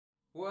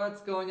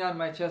What's going on,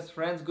 my chess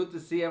friends? Good to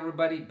see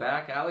everybody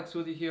back. Alex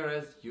with you here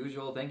as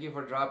usual. Thank you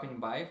for dropping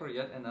by for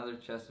yet another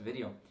chess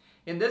video.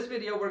 In this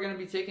video, we're going to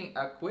be taking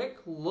a quick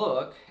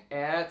look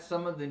at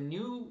some of the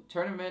new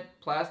tournament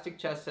plastic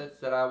chess sets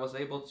that I was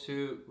able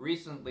to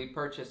recently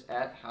purchase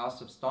at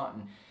House of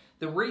Staunton.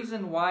 The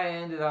reason why I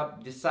ended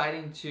up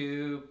deciding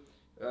to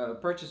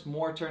purchase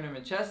more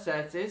tournament chess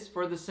sets is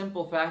for the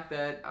simple fact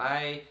that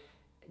I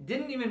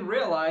didn't even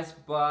realize,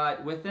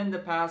 but within the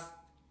past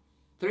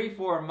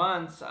 3-4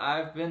 months,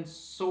 I've been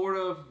sort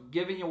of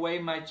giving away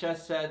my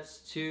chess sets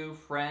to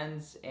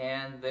friends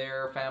and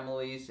their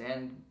families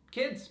and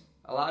kids,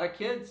 a lot of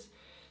kids.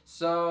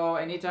 So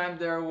anytime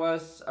there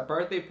was a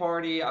birthday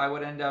party, I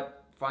would end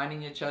up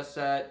finding a chess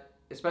set,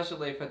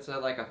 especially if it's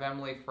like a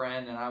family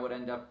friend, and I would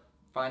end up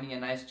finding a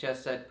nice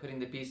chess set, putting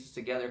the pieces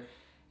together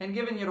and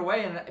giving it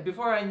away. And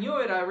before I knew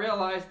it, I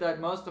realized that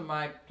most of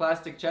my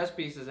plastic chess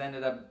pieces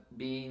ended up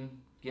being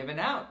given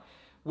out,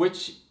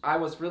 which I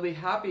was really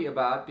happy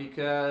about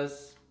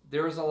because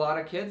there was a lot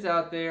of kids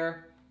out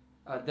there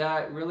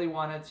that really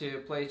wanted to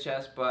play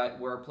chess, but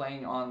were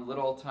playing on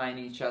little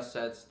tiny chess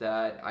sets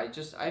that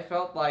I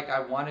felt like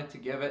I wanted to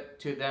give it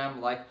to them.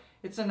 Like,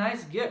 it's a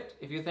nice gift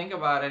if you think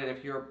about it.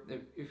 If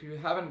you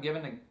haven't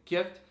given a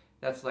gift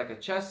that's like a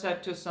chess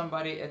set to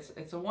somebody,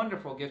 it's a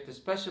wonderful gift,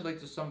 especially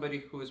to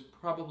somebody who is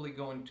probably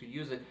going to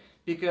use it.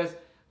 Because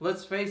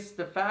let's face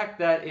the fact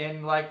that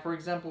in, like, for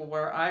example,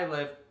 where I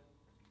live,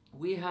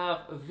 we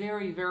have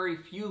very, very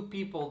few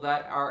people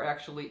that are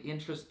actually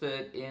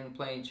interested in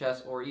playing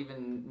chess or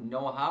even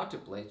know how to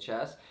play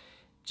chess,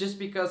 just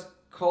because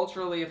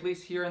culturally, at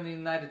least here in the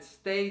United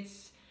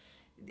States,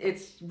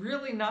 it's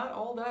really not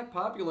all that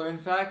popular. In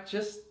fact,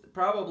 just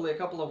probably a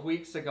couple of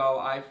weeks ago,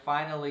 I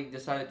finally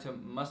decided to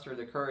muster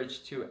the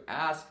courage to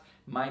ask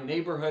my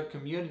neighborhood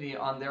community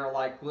on their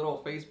like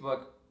little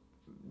Facebook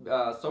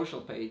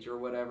social page or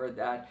whatever,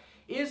 that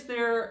is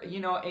there,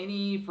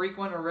 any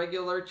frequent or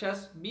regular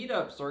chess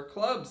meetups or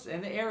clubs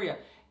in the area?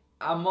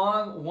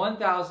 Among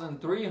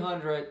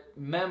 1,300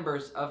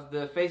 members of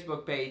the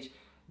Facebook page,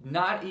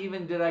 not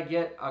even did I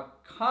get a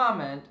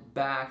comment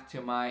back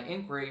to my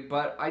inquiry,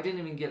 but I didn't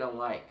even get a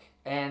like.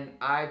 And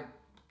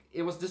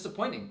it was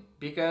disappointing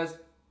because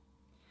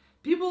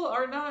people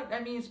are not,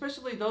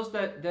 especially those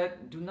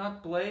that do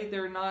not play,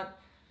 they're not.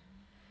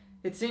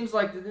 It seems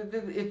like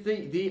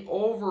the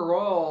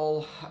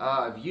overall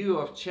view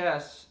of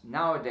chess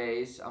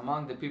nowadays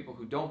among the people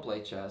who don't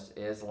play chess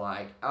is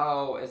like,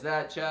 oh, is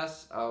that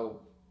chess? Oh,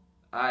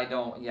 I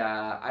don't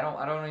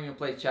even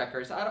play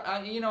checkers.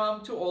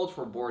 I'm too old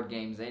for board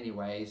games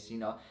anyways.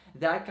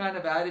 That kind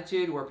of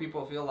attitude where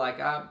people feel like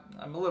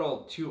I'm a little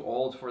too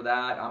old for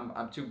that.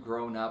 I'm too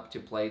grown up to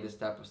play this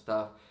type of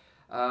stuff.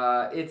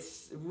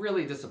 It's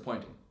really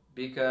disappointing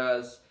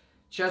because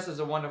chess is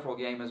a wonderful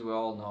game, as we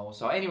all know.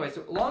 So anyway,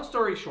 long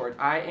story short,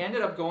 I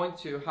ended up going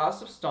to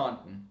House of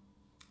Staunton,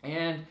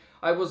 and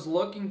I was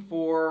looking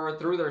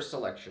through their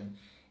selection,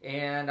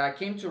 and I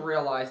came to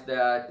realize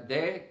that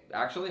they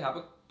actually have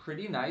a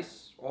pretty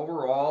nice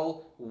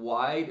overall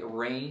wide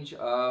range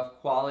of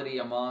quality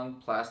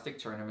among plastic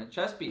tournament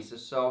chess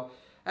pieces. So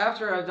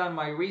after I've done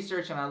my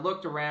research and I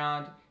looked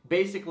around,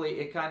 basically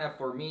it kind of,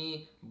 for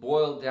me,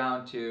 boiled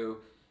down to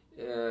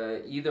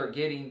either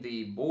getting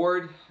the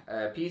board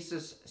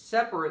pieces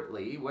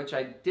separately, which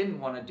I didn't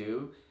want to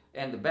do,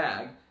 and the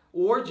bag,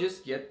 or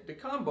just get the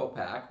combo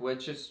pack,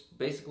 which is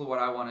basically what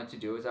I wanted to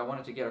do. Is I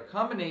wanted to get a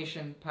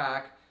combination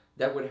pack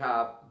that would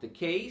have the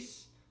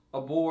case,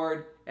 a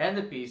board, and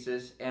the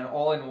pieces, and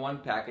all in one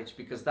package,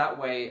 because that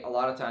way a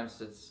lot of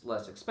times it's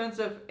less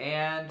expensive.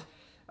 And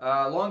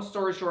long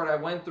story short, I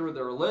went through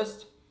their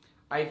list.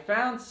 I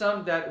found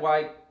some that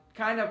I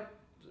kind of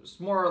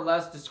more or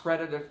less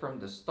discredited from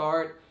the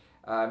start,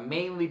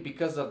 mainly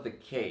because of the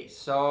case.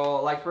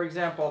 So, like, for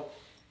example,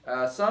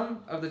 some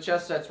of the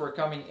chess sets were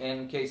coming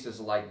in cases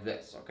like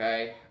this,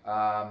 okay?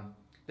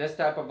 This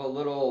type of a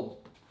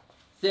little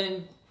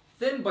thin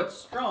but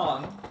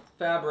strong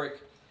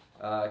fabric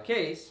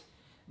case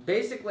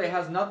basically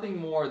has nothing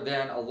more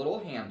than a little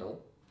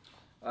handle,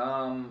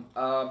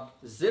 a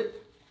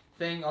zip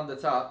thing on the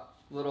top,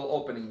 little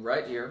opening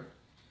right here,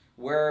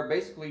 where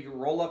basically you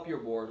roll up your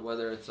board,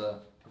 whether it's a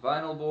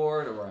vinyl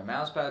board or a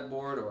mousepad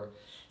board or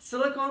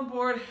silicone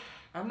board.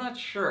 I'm not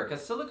sure,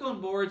 because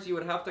silicone boards, you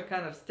would have to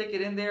kind of stick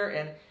it in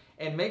there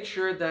and make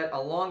sure that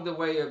along the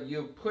way of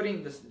you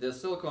putting the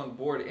silicone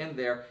board in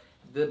there,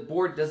 the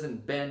board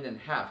doesn't bend in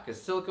half,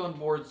 because silicone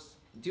boards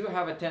do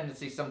have a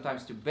tendency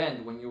sometimes to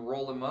bend when you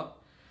roll them up.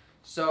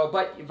 So,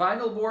 but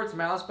vinyl boards,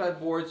 mousepad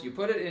boards, you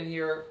put it in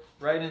here,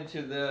 right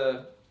into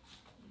the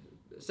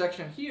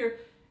section here,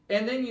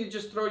 and then you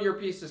just throw your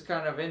pieces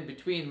kind of in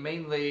between,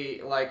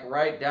 mainly like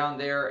right down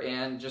there,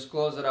 and just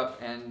close it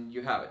up and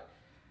you have it.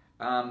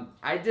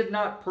 I did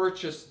not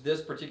purchase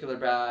this particular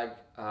bag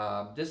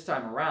this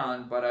time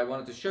around, but I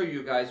wanted to show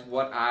you guys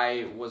what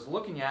I was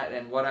looking at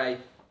and what I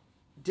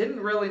didn't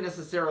really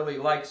necessarily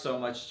like so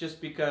much, just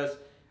because,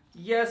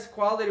 yes,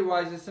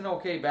 quality-wise, it's an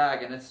okay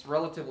bag and it's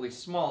relatively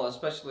small,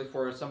 especially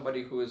for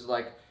somebody who is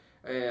like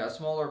a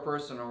smaller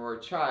person or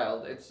a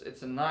child,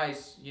 it's a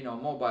nice, you know,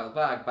 mobile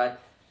bag. But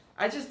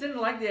I just didn't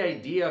like the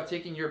idea of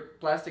taking your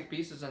plastic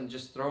pieces and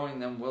just throwing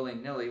them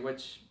willy-nilly,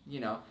 which, you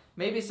know,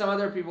 maybe some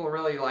other people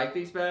really like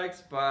these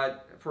bags,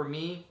 but for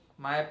me,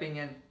 my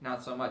opinion,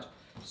 not so much.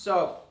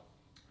 So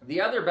the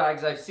other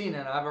bags I've seen,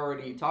 and I've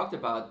already talked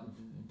about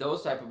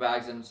those type of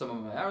bags in some of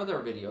my other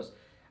videos,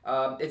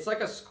 it's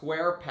like a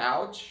square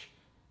pouch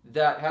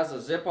that has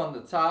a zip on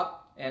the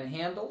top and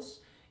handles,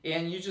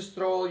 and you just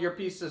throw all your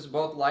pieces,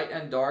 both light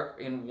and dark,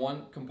 in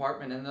one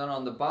compartment, and then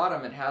on the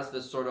bottom it has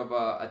this sort of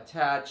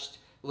attached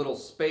little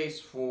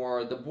space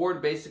for the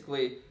board.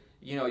 Basically,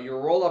 you know, you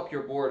roll up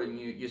your board and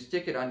you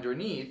stick it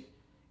underneath,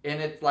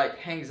 and it like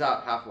hangs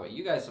out halfway.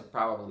 You guys have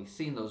probably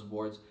seen those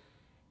boards.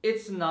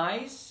 It's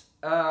nice.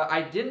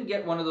 I didn't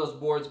get one of those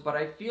boards, but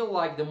I feel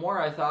like the more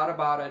I thought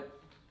about it,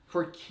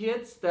 for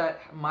kids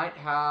that might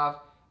have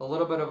a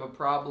little bit of a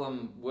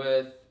problem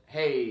with,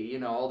 hey, you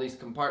know, all these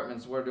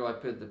compartments, where do I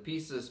put the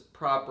pieces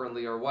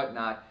properly or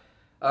whatnot,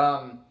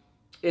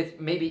 it's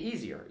maybe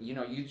easier. You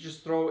know, you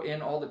just throw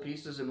in all the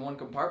pieces in one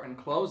compartment,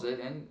 close it,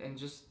 and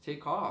just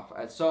take off.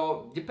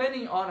 So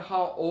depending on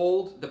how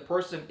old the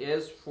person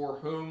is for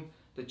whom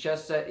the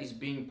chess set is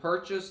being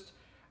purchased,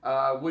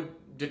 would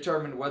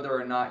determine whether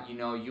or not, you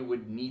know, you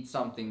would need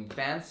something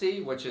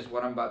fancy, which is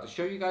what I'm about to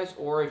show you guys,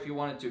 or if you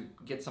wanted to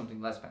get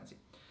something less fancy.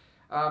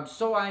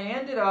 So I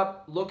ended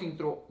up looking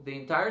through the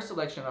entire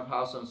selection of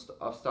House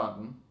of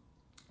Staunton,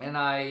 and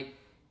I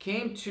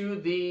came to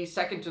the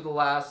second to the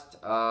last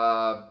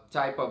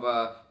type of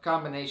a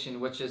combination,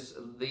 which is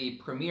the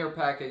Premier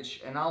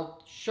package, and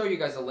I'll show you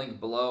guys a link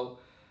below.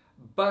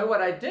 But what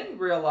I didn't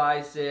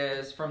realize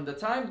is, from the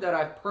time that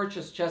I've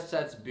purchased chess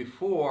sets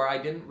before, I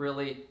didn't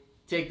really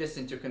take this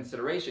into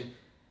consideration.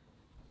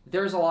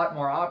 There's a lot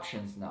more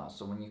options now.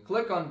 So when you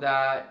click on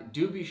that,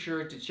 do be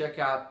sure to check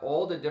out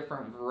all the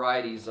different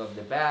varieties of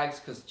the bags,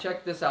 because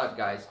check this out,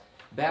 guys.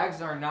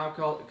 Bags are now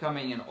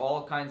coming in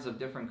all kinds of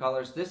different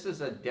colors. This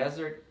is a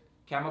desert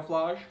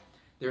camouflage.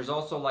 There's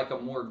also like a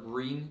more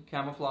green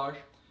camouflage.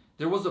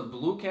 There was a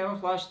blue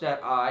camouflage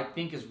that I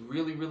think is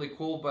really, really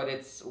cool, but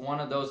it's one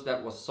of those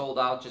that was sold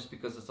out just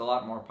because it's a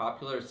lot more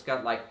popular. It's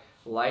got like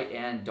light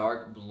and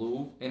dark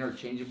blue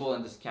interchangeable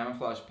in this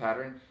camouflage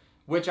pattern,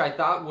 which I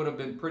thought would have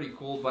been pretty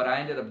cool, but I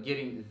ended up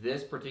getting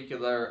this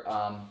particular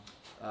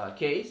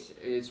case.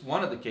 It's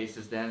one of the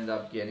cases that I ended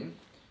up getting.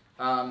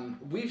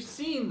 We've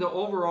seen the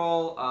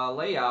overall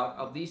layout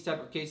of these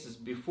type of cases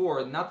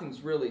before. Nothing's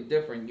really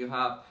different. You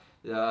have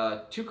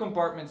two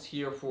compartments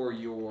here for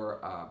your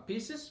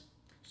pieces.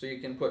 So you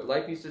can put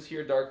light pieces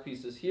here, dark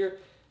pieces here.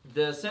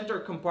 The center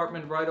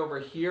compartment right over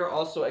here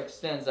also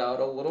extends out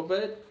a little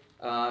bit,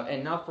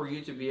 enough for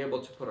you to be able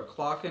to put a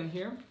clock in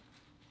here.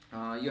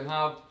 You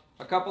have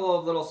a couple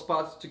of little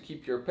spots to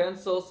keep your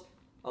pencils,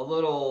 a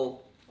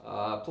little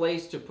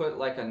place to put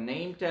like a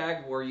name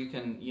tag where you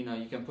can, you know,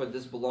 you can put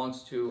this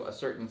belongs to a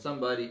certain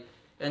somebody.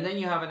 And then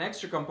you have an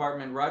extra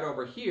compartment right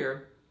over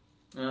here.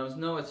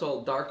 No, it's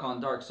all dark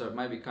on dark, so it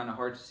might be kind of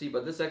hard to see,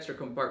 but this extra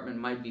compartment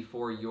might be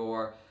for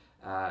your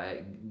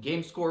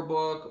game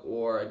scorebook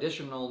or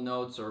additional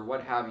notes or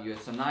what have you.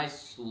 It's a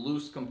nice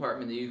loose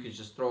compartment that you could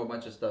just throw a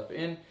bunch of stuff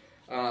in.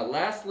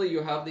 Lastly,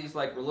 you have these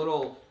like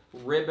little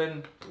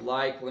ribbon,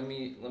 like let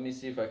me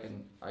see if I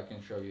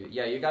can show you.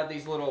 Yeah, you got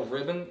these little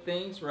ribbon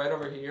things right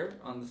over here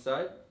on the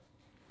side,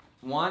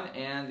 one,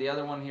 and the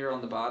other one here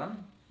on the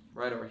bottom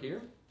right over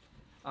here,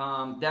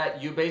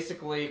 that you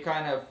basically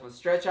kind of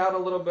stretch out a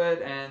little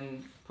bit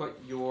and put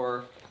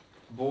your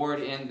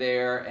board in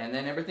there, and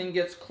then everything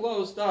gets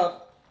closed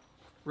up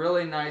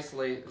really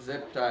nicely,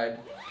 zip tied.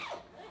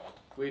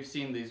 We've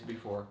seen these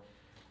before.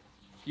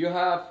 You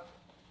have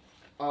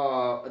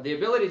the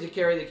ability to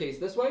carry the case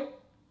this way,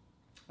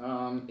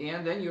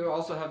 and then you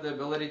also have the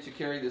ability to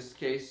carry this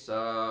case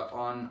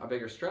on a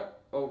bigger strap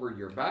over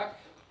your back.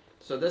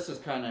 So this is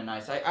kind of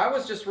nice. I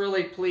was just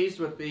really pleased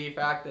with the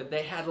fact that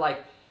they had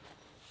like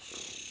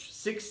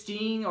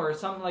 16 or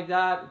something like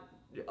that,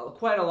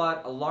 quite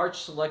a large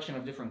selection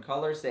of different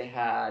colors. They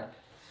had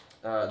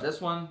this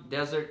one,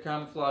 desert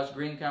camouflage,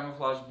 green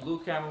camouflage, blue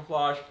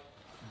camouflage.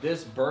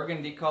 This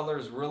burgundy color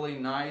is really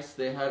nice.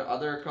 They had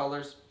other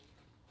colors.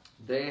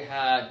 They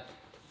had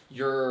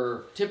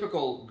your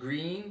typical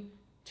green,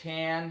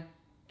 tan,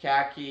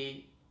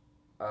 khaki,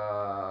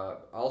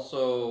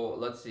 also,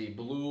 let's see,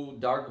 blue,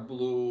 dark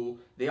blue.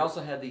 They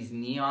also had these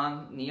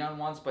neon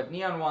ones, but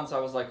neon ones I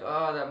was like,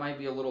 oh, that might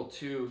be a little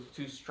too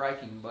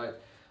striking,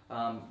 but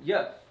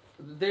yeah.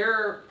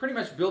 They're pretty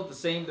much built the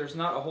same. There's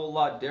not a whole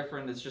lot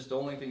different. It's just the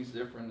only thing's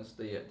different is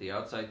the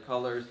outside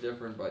color is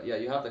different. But yeah,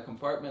 you have the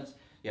compartments.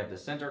 You have the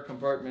center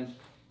compartment.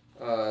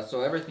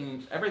 So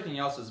everything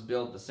else is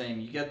built the same.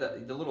 You get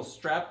the little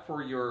strap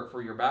for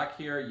your back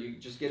here. You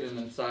just get it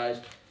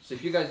inside. So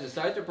if you guys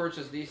decide to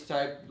purchase these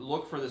type,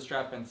 look for the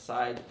strap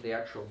inside the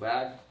actual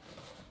bag.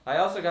 I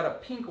also got a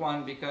pink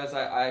one because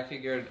I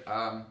figured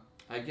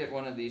I get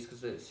one of these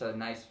because it's a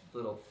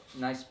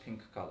nice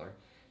pink color.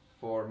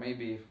 For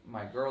maybe if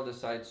my girl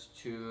decides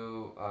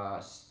to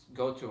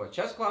go to a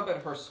chess club at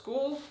her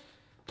school,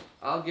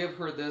 I'll give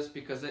her this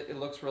because it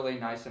looks really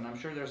nice, and I'm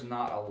sure there's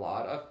not a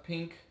lot of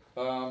pink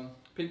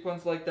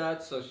ones like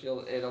that, so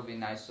it'll be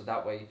nice, so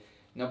that way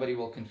nobody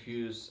will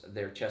confuse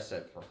their chess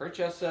set for her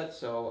chess set,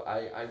 so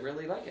I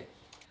really like it.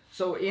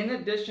 So in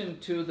addition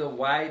to the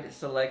wide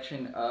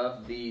selection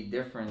of the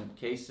different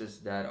cases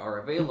that are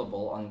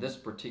available on this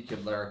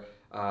particular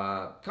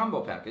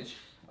combo package,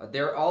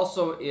 there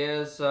also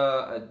is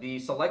the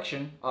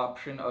selection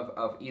option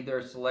of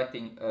either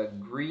selecting a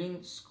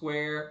green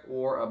square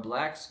or a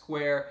black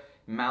square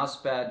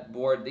mousepad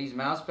board. These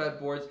mousepad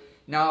boards,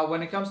 now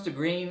when it comes to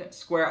green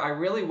square, I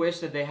really wish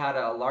that they had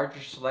a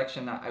larger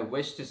selection. I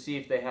wish to see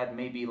if they had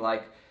maybe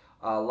like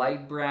a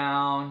light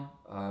brown,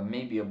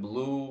 maybe a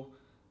blue,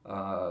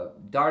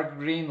 dark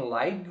green,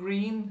 light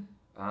green,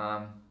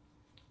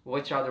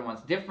 which other ones?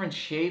 Different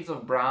shades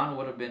of brown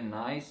would have been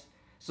nice.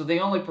 So they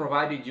only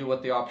provided you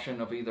with the option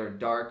of either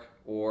dark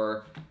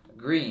or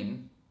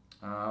green,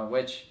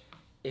 which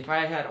if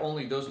I had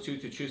only those two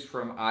to choose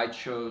from, I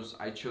chose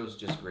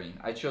just green.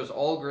 I chose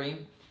all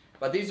green,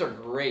 but these are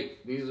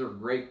great. These are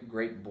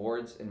great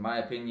boards in my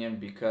opinion,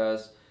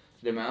 because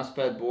the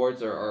mousepad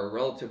boards are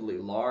relatively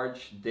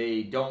large.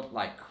 They don't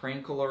like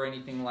crinkle or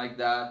anything like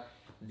that.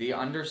 The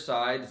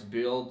underside is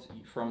built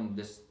from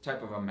this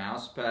type of a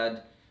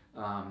mousepad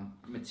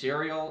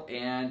material,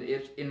 and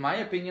in my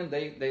opinion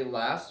they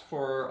last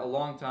for a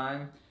long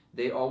time.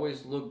 They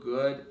always look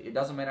good. It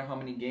doesn't matter how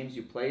many games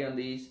you play on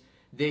these.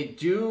 They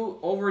do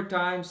over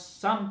time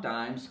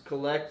sometimes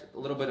collect a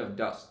little bit of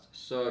dust,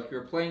 so if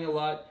you're playing a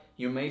lot,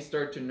 you may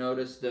start to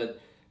notice that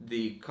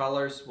the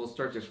colors will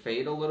start to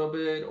fade a little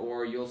bit,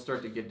 or you'll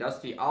start to get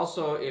dusty.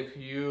 Also, if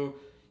you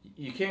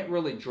can't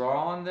really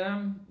draw on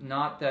them,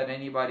 not that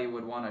anybody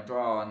would want to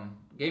draw on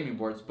gaming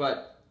boards,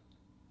 but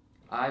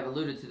I've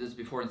alluded to this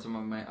before in some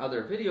of my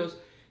other videos.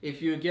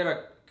 If you get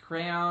a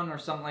crayon or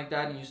something like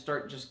that and you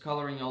start just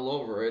coloring all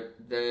over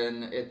it,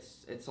 then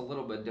it's a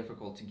little bit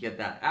difficult to get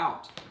that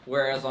out.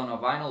 Whereas on a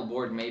vinyl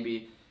board,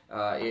 maybe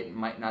it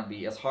might not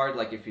be as hard.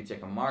 Like if you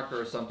take a marker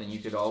or something, you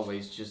could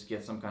always just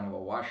get some kind of a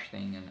wash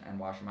thing and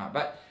wash them out.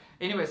 But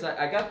anyways,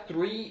 I got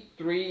three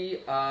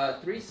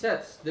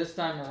sets this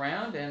time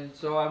around, and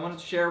so I wanted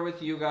to share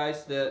with you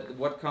guys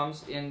what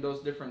comes in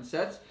those different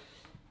sets.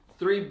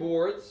 3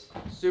 boards,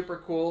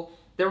 super cool.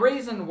 The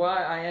reason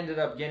why I ended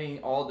up getting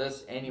all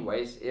this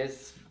anyways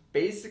is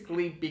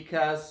basically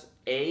because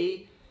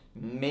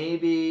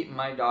maybe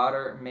my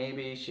daughter,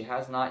 maybe she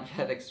has not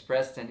yet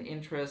expressed an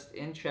interest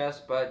in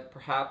chess, but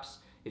perhaps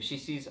if she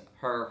sees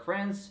her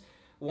friends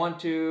want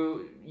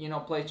to,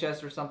 play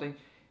chess or something,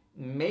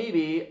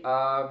 maybe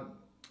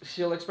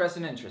she'll express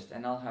an interest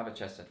and I'll have a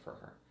chess set for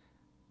her.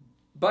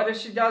 But if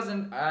she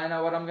doesn't, I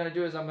know what I'm going to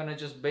do is I'm going to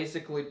just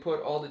basically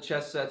put all the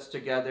chess sets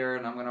together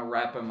and I'm going to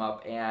wrap them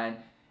up, and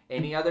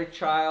any other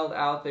child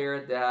out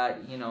there that,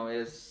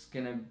 is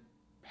going to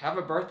have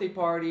a birthday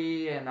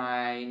party, and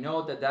I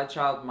know that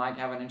child might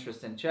have an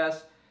interest in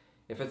chess,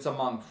 if it's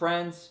among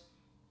friends,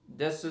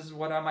 this is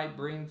what I might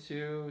bring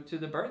to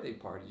the birthday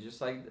party,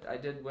 just like I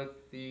did with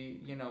the,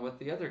 with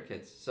the other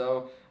kids.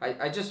 So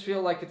I just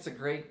feel like it's a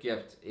great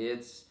gift.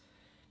 It's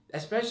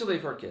especially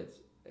for kids.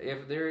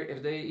 If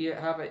they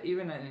have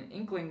even an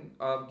inkling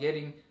of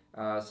getting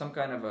some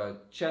kind of a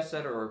chess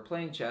set or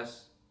playing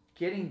chess,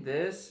 getting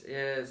this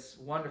is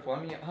wonderful.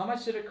 I mean, how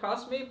much did it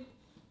cost me?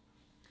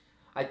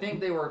 I think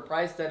they were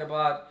priced at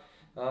about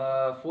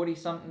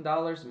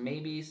 $40-something,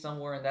 maybe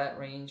somewhere in that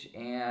range.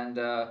 And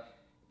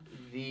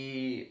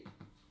the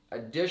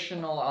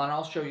additional, and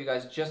I'll show you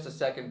guys just a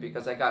second,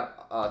 because I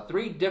got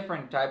 3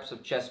 different types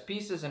of chess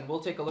pieces, and we'll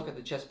take a look at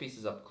the chess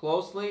pieces up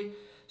closely.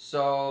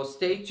 So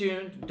stay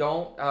tuned,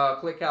 don't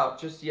click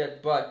out just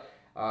yet, but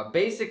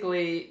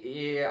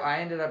basically I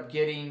ended up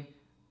getting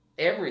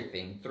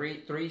everything,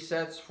 three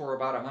sets for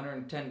about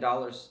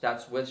 $110.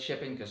 That's with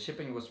shipping, because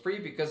shipping was free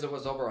because it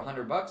was over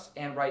 $100.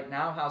 And right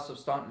now House of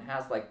Staunton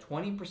has like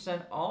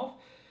 20% off,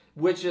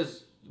 which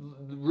is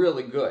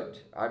really good.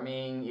 I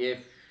mean,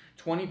 if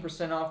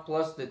 20% off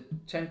plus the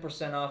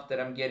 10% off that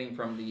I'm getting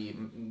from the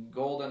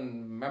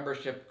golden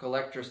membership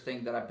collectors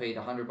thing that I paid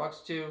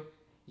 $100 to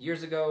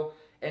years ago,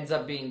 ends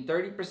up being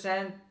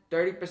 30%,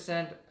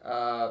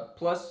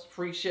 plus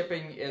free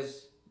shipping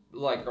is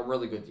like a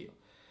really good deal.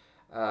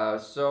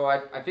 So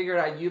I figured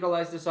I'd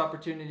utilize this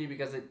opportunity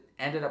because it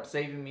ended up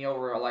saving me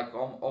over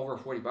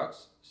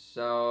 $40.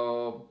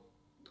 So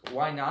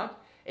why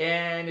not?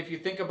 And if you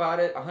think about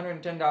it,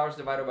 $110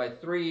 divided by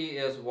 3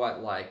 is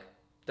what, like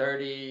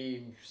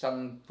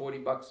 30-something,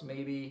 $40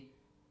 maybe,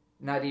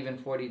 not even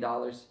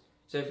 $40.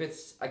 So if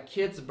it's a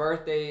kid's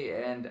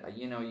birthday and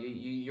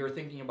you're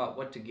thinking about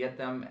what to get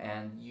them,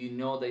 and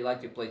they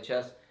like to play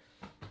chess,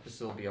 this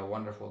will be a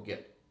wonderful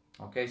gift.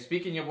 Okay,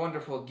 speaking of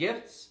wonderful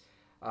gifts,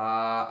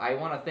 I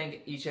want to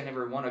thank each and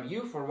every one of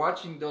you for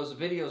watching those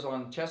videos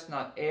on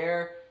Chessnut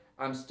Air.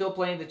 I'm still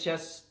playing the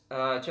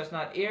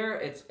Chessnut Air.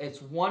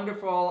 It's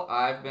wonderful.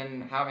 I've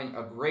been having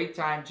a great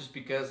time just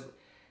because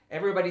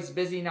everybody's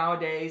busy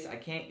nowadays. I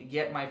can't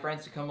get my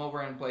friends to come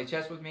over and play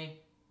chess with me.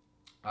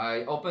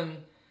 I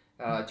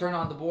turn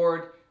on the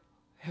board,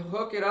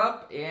 hook it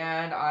up,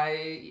 and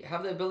I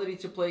have the ability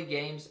to play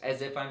games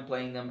as if I'm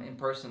playing them in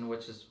person,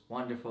 which is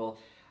wonderful.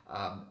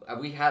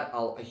 We had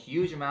a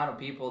huge amount of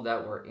people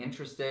that were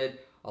interested.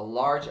 A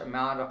large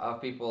amount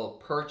of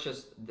people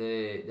purchased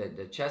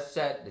the chess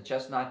set, the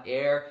Chestnut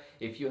Air.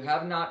 If you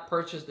have not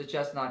purchased the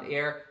Chestnut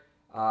Air,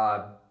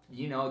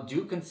 you know,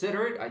 do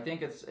consider it. I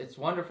think it's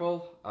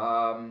wonderful.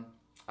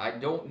 I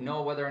don't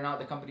know whether or not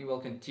the company will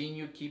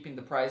continue keeping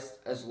the price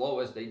as low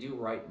as they do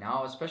right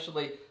now,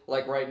 especially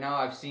like right now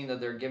I've seen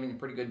that they're giving a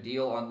pretty good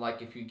deal on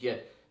like if you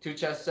get 2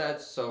 chess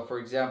sets. So for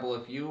example,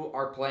 if you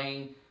are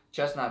playing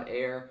Chestnut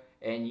Air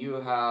and you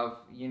have,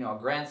 you know, a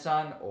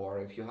grandson, or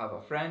if you have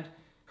a friend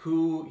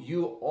who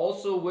you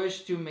also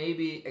wish to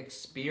maybe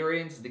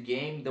experience the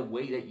game the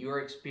way that you're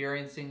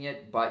experiencing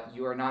it, but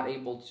you are not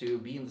able to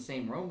be in the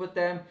same room with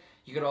them,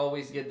 you could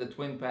always get the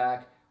twin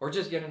pack or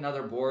just get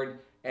another board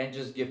and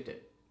just gift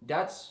it.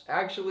 That's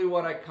actually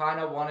what I kind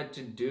of wanted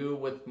to do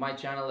with my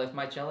channel. If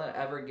my channel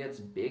ever gets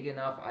big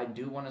enough, I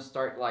do want to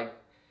start like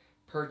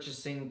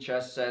purchasing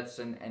chess sets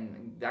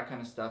and that kind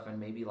of stuff, and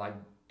maybe like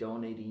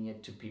donating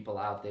it to people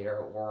out there,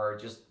 or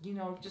just, you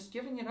know, just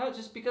giving it out,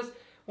 just because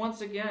once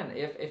again,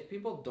 if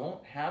people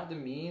don't have the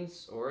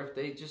means, or if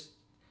they just,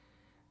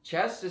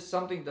 chess is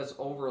something that's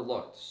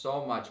overlooked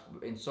so much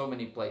in so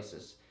many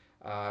places.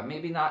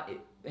 Maybe not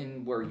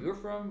in where you're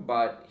from,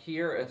 but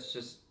here it's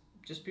just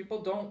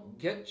people don't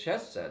get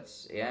chess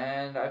sets,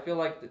 and I feel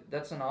like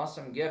that's an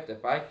awesome gift.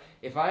 If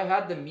I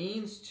had the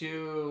means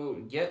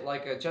to get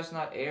like a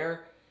Chestnut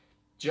Air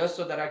just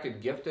so that I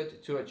could gift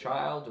it to a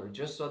child, or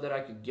just so that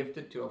I could gift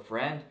it to a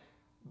friend,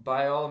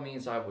 by all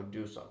means I would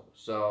do so.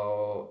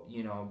 So,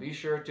 you know, be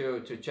sure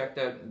to check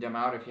them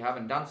out if you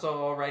haven't done so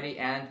already.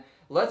 And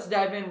let's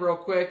dive in real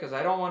quick, because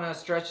I don't want to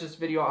stretch this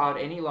video out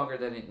any longer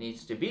than it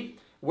needs to be.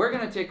 We're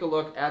going to take a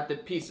look at the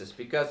pieces,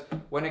 because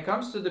when it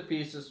comes to the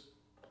pieces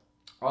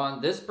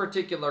on this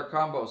particular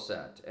combo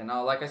set, and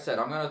like I said,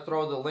 I'm going to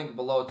throw the link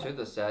below to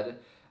the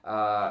set.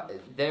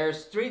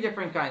 There's 3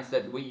 different kinds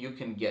that you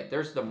can get.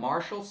 There's the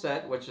Marshall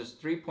set, which is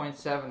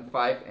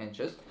 3.75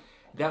 inches.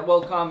 That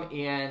will come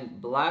in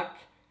black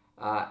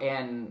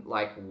and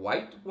like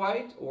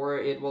white, or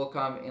it will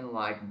come in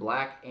like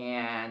black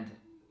and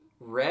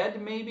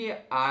red maybe.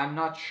 I'm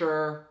not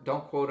sure.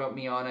 Don't quote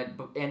me on it.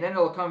 And then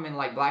it'll come in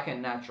like black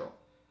and natural.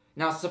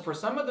 Now, so for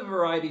some of the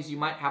varieties, you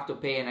might have to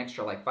pay an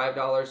extra like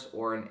 $5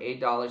 or an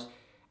 $8.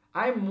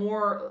 I'm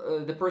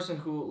more the person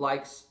who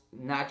likes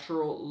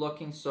natural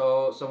looking,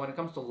 so when it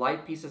comes to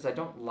light pieces, I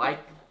don't like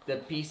the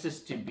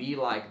pieces to be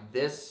like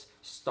this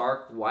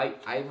stark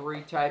white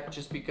ivory type,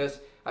 just because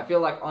I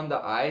feel like on the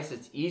eyes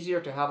it's easier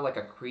to have like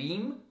a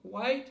cream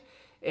white.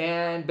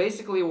 And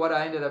basically what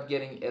I ended up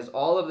getting is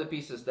all of the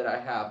pieces that I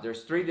have.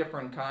 There's 3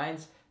 different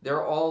kinds.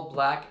 They're all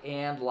black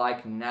and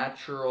like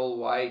natural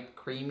white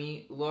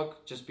creamy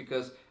look, just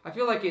because I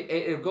feel like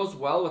it goes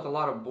well with a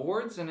lot of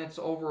boards, and it's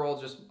overall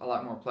just a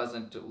lot more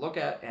pleasant to look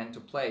at and to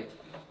play.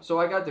 So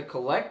I got the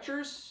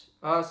collector's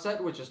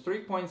set, which is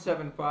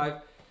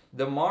 3.75,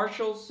 the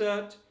Marshall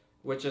set,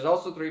 which is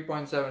also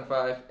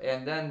 3.75,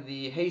 and then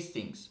the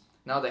Hastings.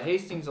 Now the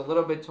Hastings a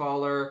little bit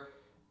taller,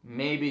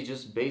 maybe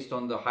just based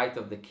on the height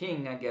of the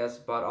king, I guess,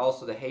 but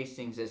also the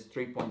Hastings is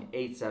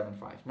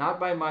 3.875. Not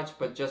by much,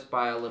 but just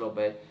by a little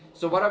bit.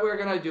 So what we're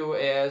going to do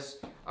is,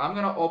 I'm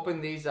going to open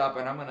these up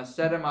and I'm going to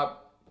set them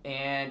up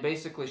and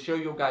basically show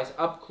you guys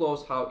up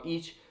close how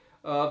each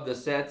of the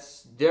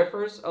sets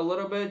differs a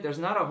little bit. There's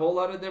not a whole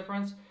lot of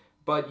difference,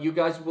 but you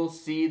guys will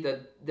see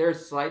that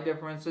there's slight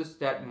differences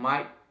that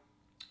might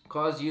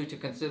cause you to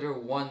consider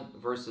one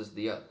versus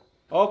the other.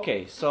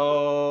 Okay,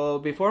 so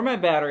before my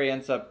battery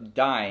ends up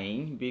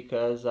dying,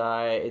 because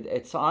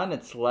it's on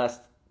its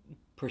last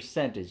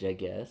percentage, I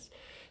guess,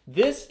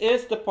 this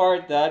is the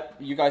part that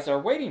you guys are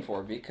waiting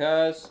for,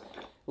 because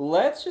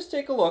let's just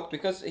take a look,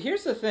 because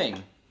here's the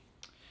thing.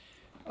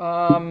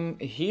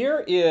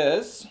 Here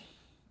is,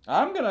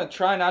 I'm going to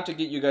try not to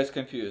get you guys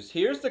confused.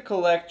 Here's the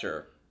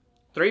collector,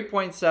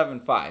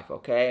 3.75,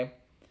 okay?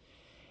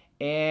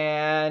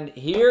 And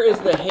here is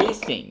the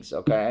Hastings,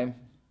 okay?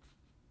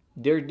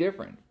 They're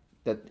different.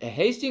 The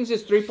Hastings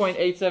is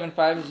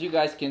 3.875, as you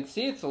guys can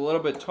see. It's a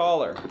little bit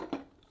taller.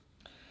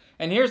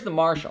 And here's the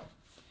Marshall.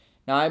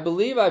 Now, I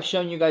believe I've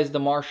shown you guys the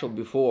Marshall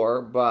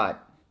before,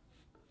 but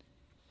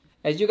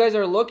as you guys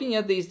are looking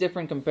at these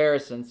different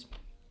comparisons,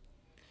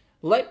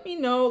 let me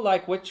know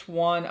like which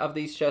one of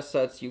these chess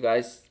sets you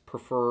guys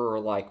prefer or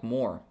like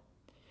more.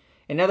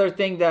 Another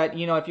thing that,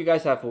 you know, if you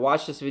guys have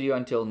watched this video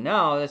until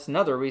now, that's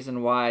another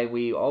reason why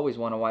we always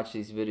want to watch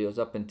these videos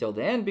up until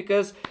the end,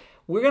 because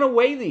we're going to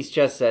weigh these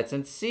chess sets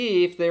and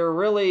see if they're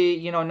really,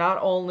 you know, not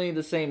only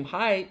the same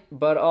height,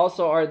 but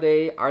also are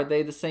they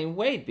the same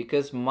weight?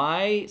 Because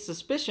my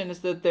suspicion is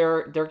that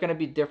they're going to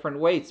be different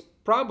weights,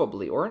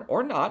 probably,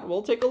 or not.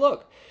 We'll take a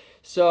look.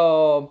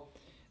 So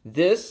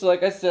this,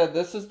 like I said,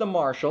 this is the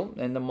Marshall,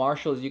 and the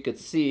Marshall, as you could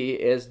see,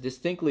 is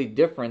distinctly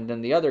different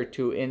than the other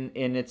two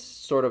in its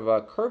sort of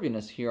a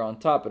curviness here on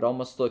top. It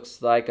almost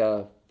looks like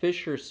a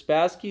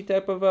Fischer-Spassky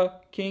type of a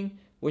king.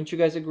 Wouldn't you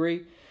guys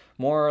agree?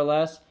 More or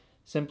less.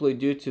 simply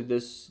due to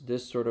this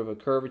sort of a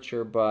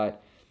curvature.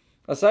 But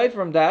aside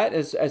from that,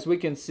 as we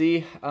can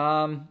see,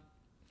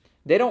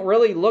 they don't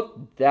really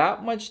look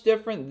that much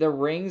different. The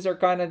rings are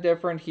kind of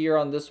different. Here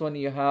on this one,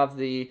 you have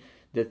the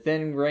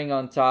thin ring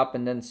on top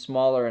and then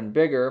smaller and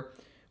bigger.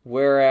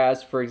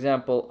 Whereas, for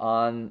example,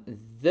 on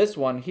this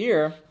one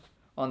here,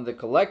 on the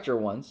collector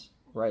ones,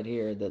 right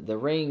here, the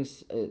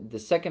rings, the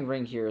second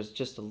ring here is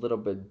just a little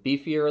bit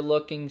beefier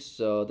looking,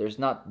 so there's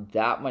not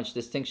that much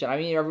distinction. I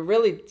mean,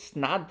 really, it's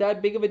not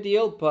that big of a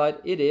deal,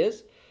 but it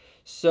is.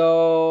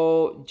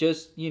 So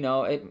just, you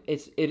know, it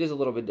is a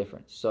little bit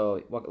different.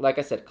 So like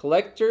I said,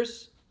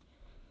 collectors,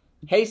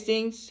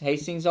 Hastings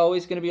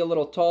always going to be a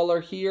little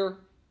taller here.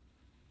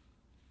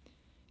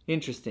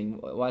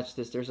 Interesting. Watch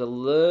this. There's a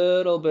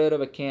little bit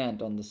of a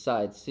cant on the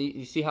side. See,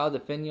 you see how the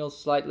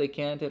finial's slightly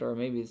canted, or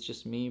maybe it's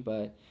just me,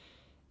 but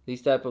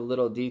these type of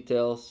little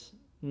details,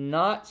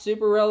 not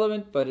super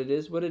relevant, but it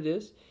is what it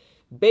is.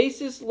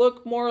 Bases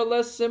look more or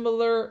less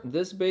similar.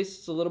 This base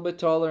is a little bit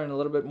taller and a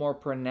little bit more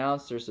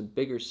pronounced. There's a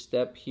bigger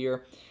step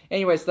here.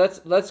 Anyways,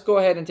 let's go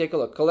ahead and take a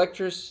look.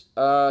 Collector's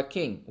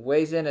King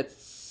weighs in at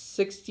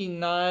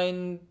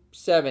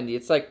 69.70.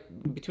 It's like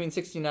between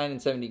 69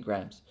 and 70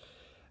 grams.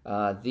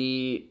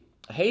 The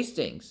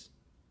Hastings,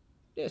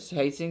 yes,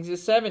 Hastings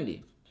is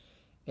 70,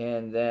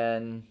 and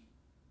then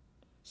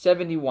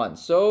 71.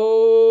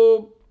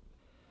 So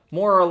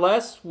more or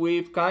less,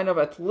 we've kind of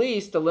at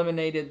least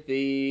eliminated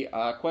the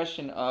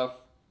question of,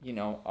 you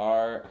know,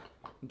 are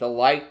the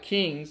light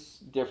kings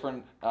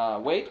different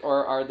weight,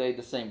 or are they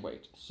the same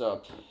weight?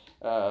 So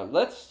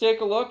let's take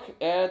a look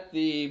at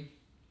the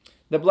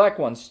black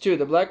ones too.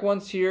 The black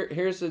ones here.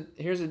 Here's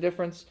a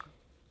difference.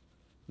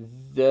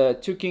 The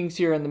two kings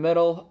here in the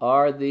middle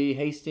are the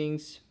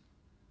Hastings,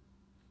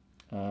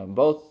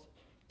 both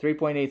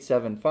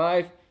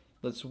 3.875.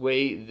 Let's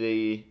weigh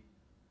the.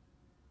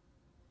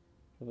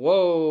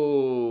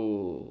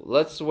 Whoa!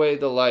 Let's weigh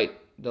the light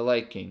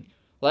king.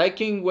 Light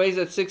king weighs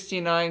at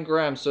 69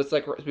 grams, so it's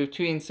like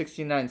between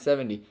 69 and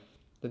 70.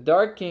 The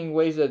dark king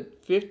weighs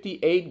at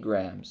 58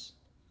 grams.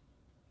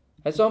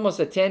 That's almost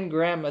a 10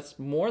 gram. That's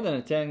more than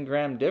a 10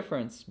 gram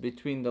difference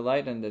between the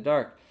light and the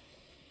dark.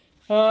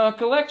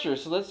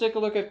 Collectors. So let's take a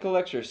look at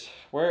collectors.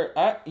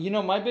 You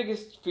know, my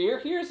biggest fear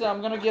here is that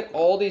I'm gonna get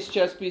all these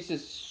chess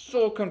pieces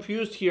so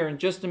confused here in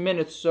just a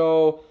minute.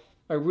 So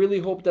I really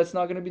hope that's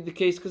not gonna be the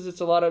case, because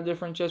it's a lot of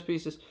different chess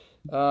pieces.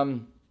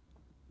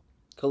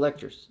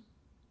 Collectors.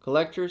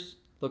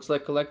 Looks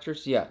like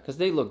collectors. Yeah, because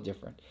they look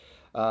different.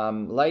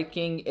 Light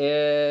king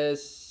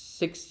is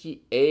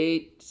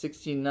 68,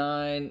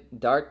 69.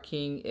 Dark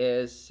king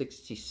is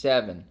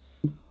 67.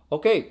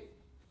 Okay.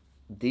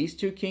 These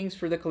two kings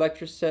for the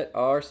collector set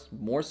are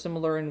more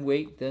similar in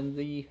weight than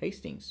the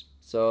Hastings.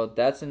 So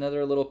that's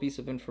another little piece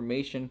of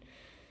information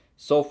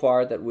so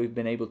far that we've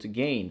been able to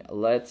gain.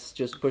 Let's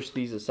just push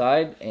these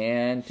aside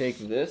and take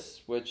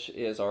this, which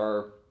is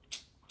our...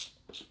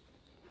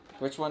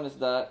 Which one is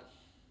that?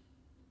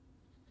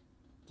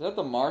 Is that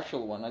the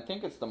Marshall one? I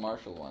think it's the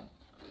Marshall one.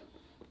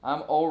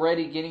 I'm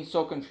already getting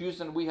so confused,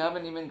 and we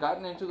haven't even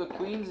gotten into the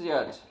queens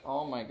yet.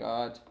 Oh my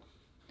god.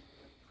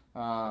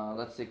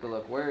 Let's take a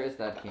look. Where is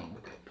that king?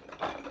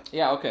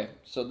 Yeah, okay.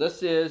 So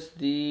this is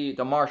the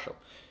Marshall.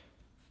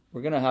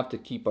 We're gonna have to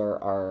keep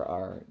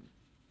our.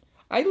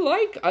 I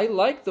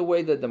like the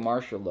way that the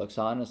Marshall looks.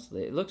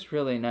 Honestly, it looks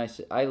really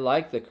nice. I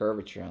like the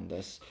curvature on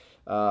this.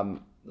 The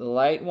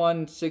light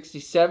one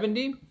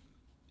 60-70,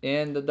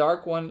 and the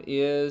dark one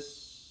is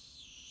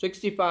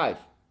 65.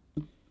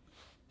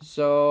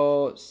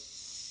 So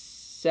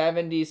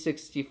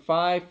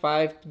 70-65,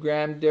 5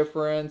 gram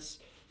difference.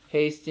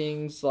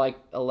 Hastings, like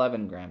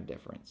 11 gram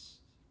difference.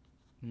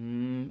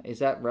 Is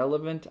that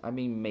relevant? I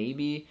mean,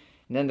 maybe.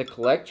 And then the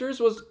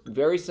collectors was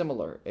very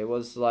similar. It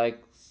was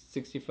like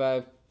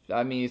 65.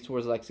 I mean, it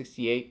was like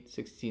 68,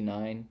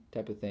 69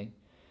 type of thing.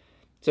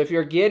 So if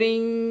you're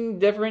getting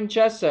different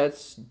chess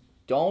sets,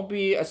 don't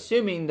be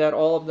assuming that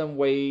all of them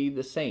weigh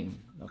the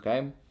same.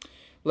 Okay.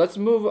 Let's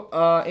move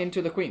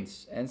into the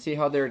queens and see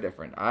how they're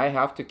different. I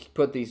have to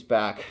put these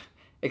back.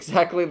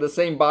 Exactly the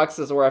same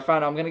boxes where I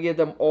found. I'm going to get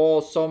them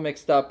all so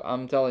mixed up,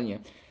 I'm telling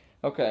you.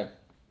 Okay,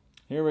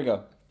 here we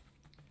go.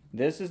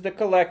 This is the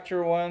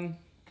collector one.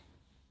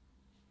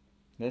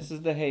 This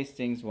is the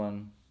Hastings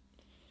one.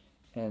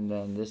 And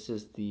then this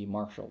is the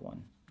Marshall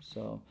one.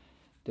 So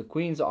the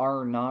queens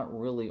are not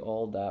really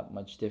all that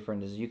much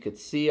different, as you could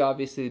see,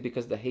 obviously,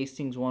 because the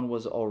Hastings one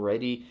was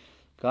already...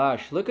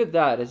 Gosh, look at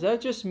that. Is that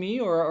just me,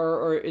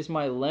 or is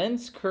my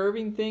lens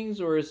curving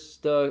things, or is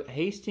the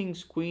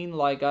Hastings queen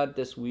like got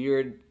this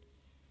weird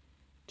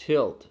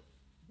tilt?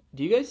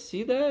 Do you guys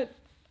see that?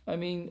 I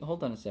mean,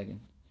 hold on a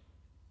second.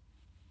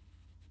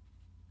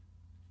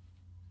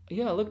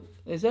 Yeah, look,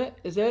 is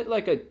that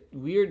like a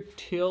weird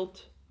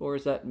tilt, or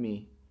is that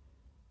me?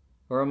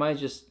 Or am I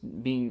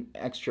just being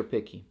extra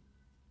picky?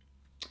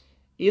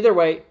 Either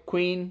way,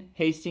 queen,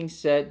 Hastings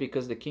set,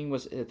 because the king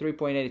was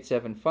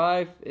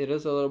 3.875. It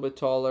is a little bit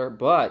taller,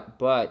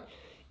 but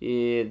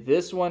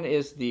this one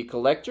is the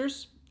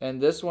collectors, and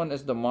this one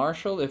is the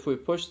Marshall. If we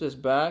push this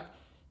back,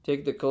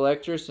 take the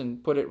collectors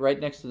and put it right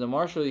next to the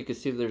Marshall, you can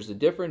see there's a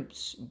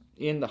difference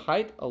in the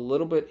height a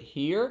little bit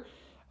here.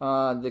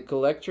 The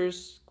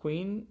collector's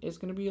queen is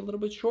going to be a little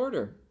bit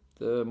shorter.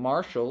 The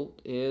Marshall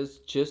is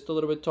just a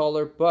little bit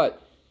taller,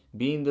 but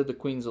being that the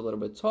queen's a little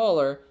bit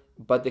taller,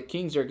 but the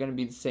kings are going to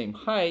be the same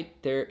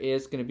height, there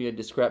is going to be a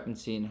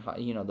discrepancy in,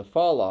 you know, the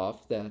fall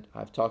off that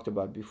I've talked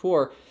about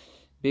before,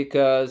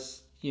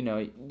 because, you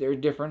know, they're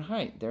different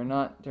height. They're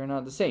not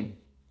the same.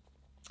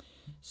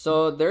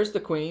 So there's the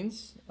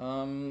queens.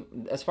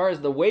 As far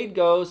as the weight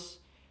goes,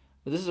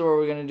 this is what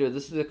we're going to do.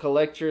 This is the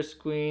collector's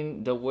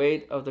queen. The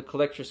weight of the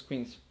collector's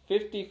queen is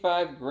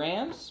 55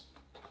 grams.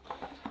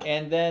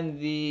 And then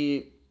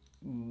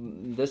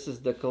this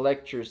is the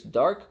collector's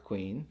dark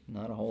queen.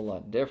 Not a whole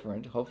lot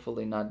different.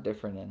 Hopefully not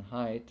different in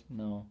height.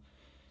 No.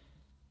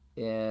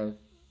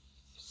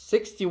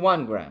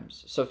 61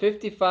 grams. So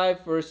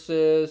 55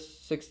 versus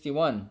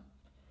 61.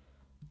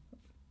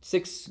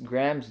 6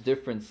 grams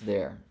difference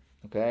there.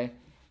 Okay.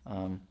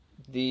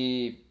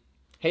 The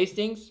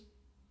Hastings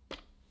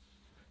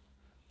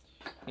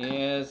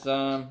is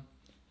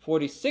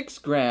 46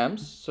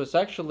 grams, so it's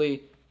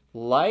actually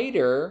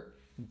lighter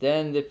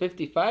than the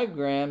 55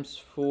 grams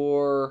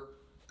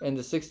and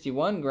the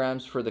 61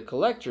 grams for the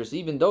collectors,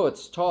 even though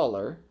it's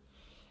taller.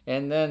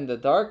 And then the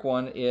dark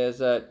one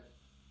is at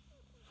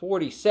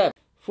 47.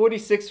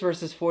 46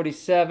 versus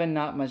 47,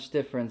 not much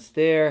difference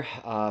there.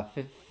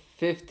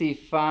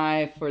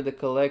 55 for the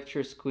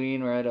collector's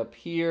queen right up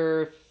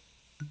here.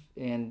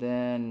 And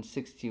then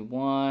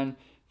 61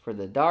 for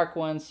the dark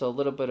one, so a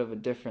little bit of a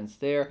difference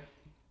there.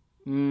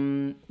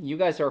 You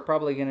guys are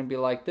probably going to be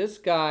like this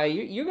guy.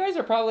 You guys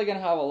are probably going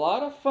to have a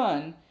lot of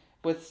fun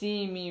with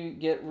seeing me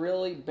get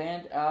really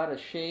bent out of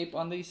shape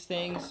on these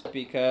things,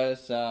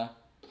 because to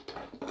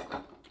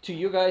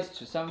you guys,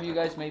 to some of you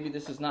guys, maybe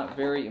this is not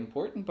very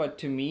important, but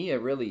to me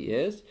it really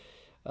is.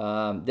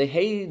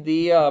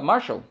 The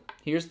Marshall.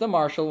 Here's the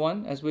Marshall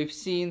one. As we've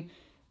seen,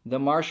 the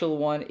Marshall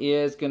one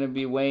is going to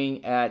be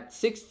weighing at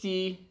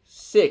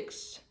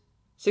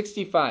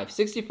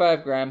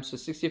 65 grams. So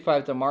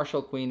 65, the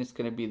Marshall queen is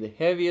going to be the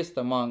heaviest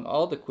among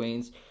all the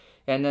queens.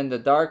 And then the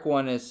dark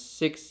one is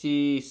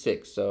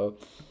 66. So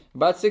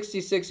about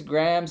 66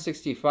 grams,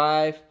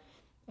 65.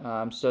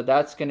 So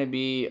that's going to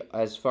be,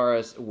 as far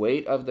as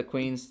weight of the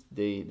queens,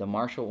 the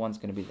Marshall one's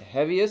going to be the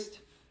heaviest.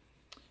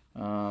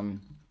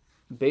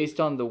 Based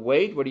on the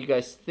weight, what do you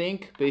guys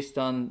think? Based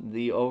on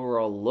the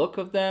overall look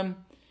of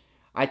them?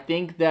 I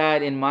think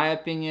that, in my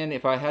opinion,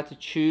 if I had to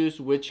choose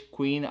which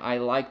queen I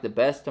like the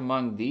best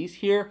among these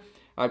here,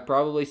 I'd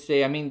probably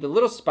say, I mean, the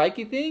little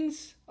spiky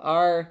things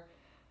are,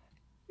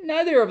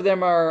 neither of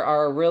them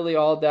are really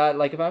all that.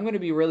 Like, if I'm going to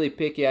be really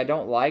picky, I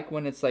don't like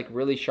when it's like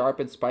really sharp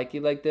and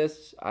spiky like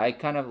this. I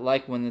kind of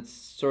like when it's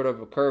sort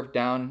of curved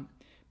down,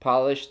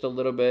 polished a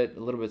little bit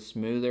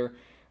smoother.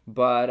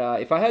 But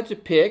if I had to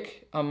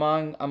pick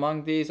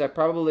among these, I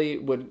probably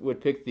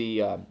would pick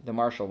the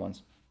Marshall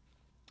ones,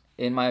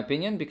 in my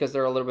opinion, because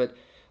they're a little bit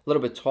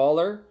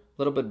taller, a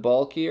little bit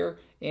bulkier,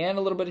 and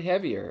a little bit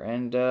heavier.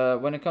 And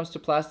when it comes to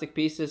plastic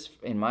pieces,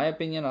 in my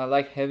opinion, I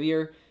like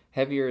heavier.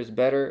 Heavier is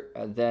better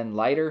than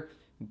lighter.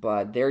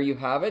 But there you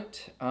have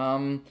it.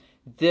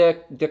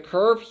 The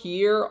curve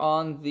here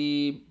on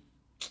the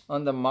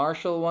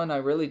Marshall one, I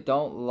really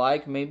don't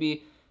like.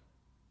 Maybe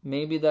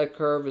that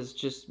curve is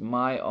just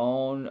my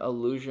own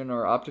illusion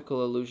or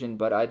optical illusion,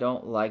 but I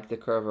don't like the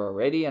curve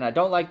already. And I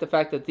don't like the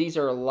fact that these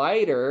are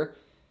lighter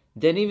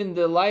than even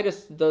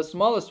the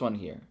smallest one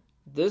here.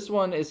 This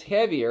one is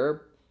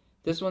heavier,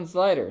 this one's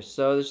lighter,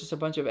 so there's just a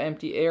bunch of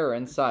empty air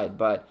inside.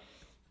 But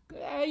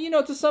you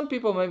know, to some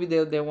people, maybe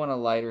they want a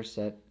lighter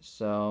set,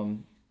 so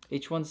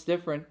each one's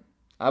different.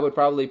 I would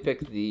probably pick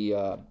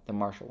the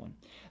Marshall one.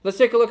 Let's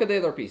take a look at the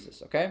other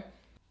pieces, okay?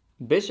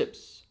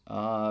 Bishops.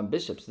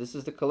 This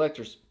is the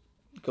collector's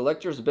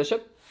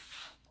bishop.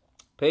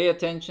 Pay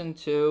attention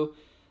to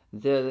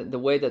the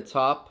way the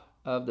top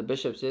of the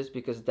bishops is,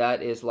 because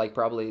that is like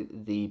probably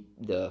the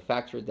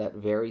factor that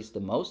varies the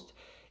most,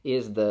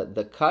 is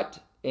the cut,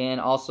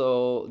 and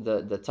also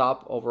the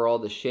top overall,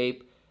 the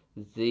shape,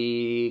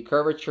 the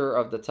curvature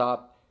of the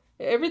top.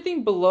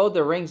 Everything below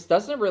the rings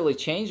doesn't really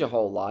change a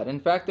whole lot. In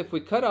fact, if we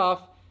cut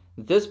off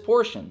this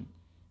portion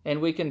and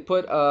we can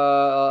put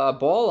a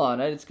ball on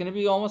it, it's going to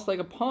be almost like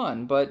a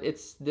pawn, but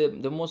it's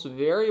the most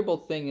variable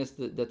thing is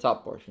the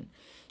top portion.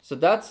 So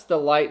that's the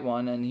light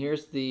one, and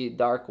here's the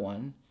dark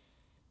one.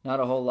 Not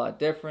a whole lot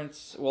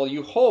difference. Well,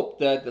 you hope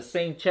that the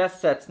same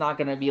chess set's not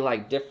going to be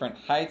like different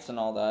heights and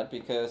all that,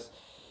 because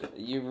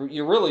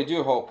you really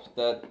do hope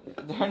that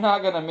they're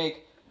not going to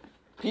make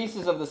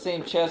pieces of the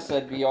same chess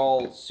set be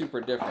all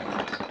super different.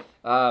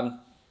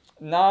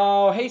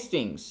 Now,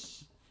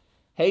 Hastings.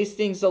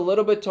 Hastings a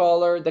little bit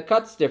taller. The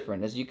cut's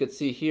different, as you could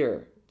see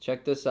here.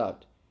 Check this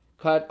out.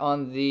 Cut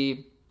on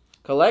the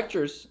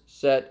collector's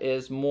set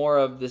is more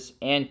of this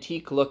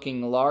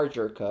antique-looking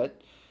larger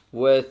cut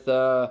with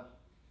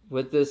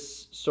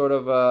this sort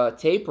of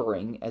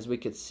tapering, as we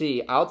could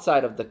see,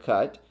 outside of the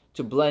cut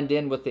to blend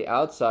in with the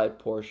outside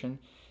portion.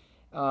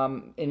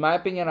 In my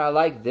opinion, I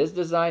like this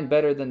design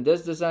better than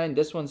this design.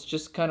 This one's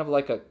just kind of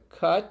like a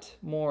cut,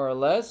 more or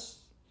less.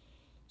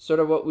 Sort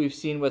of what we've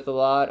seen with a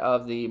lot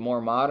of the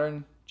more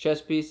modern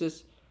chess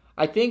pieces.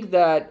 I think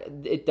that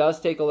it does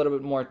take a little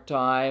bit more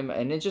time,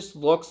 and it just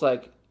looks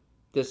like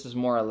this is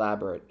more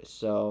elaborate.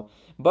 So,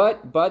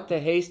 but the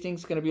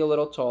Hastings is going to be a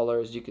little taller,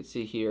 as you can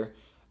see here.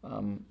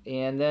 And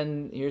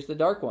then here's the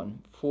dark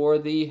one for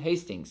the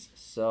Hastings.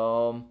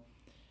 So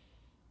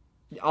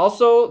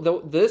also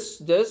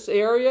this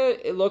area,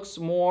 it looks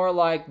more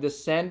like the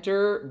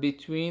center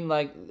between,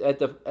 like at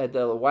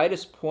the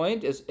widest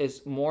point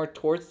is more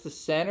towards the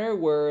center,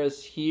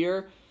 whereas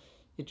here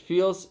it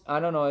feels, I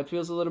don't know, it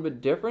feels a little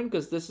bit different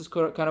because this is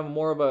kind of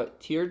more of a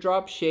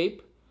teardrop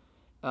shape,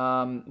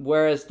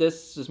 whereas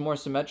this is more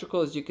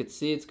symmetrical. As you could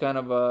see, it's kind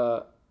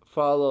of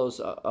follows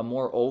a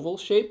more oval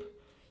shape.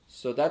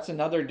 So that's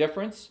another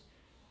difference.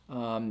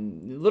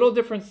 Little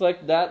difference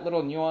like that,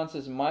 little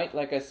nuances might,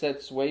 like I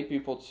said, sway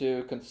people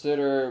to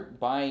consider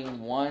buying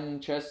one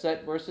chess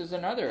set versus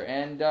another.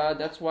 And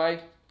that's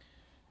why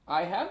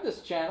I have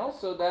this channel,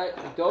 so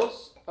that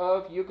those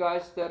of you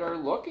guys that are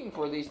looking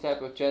for these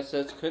type of chess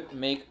sets could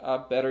make a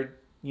better,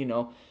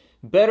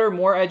 better,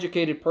 more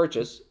educated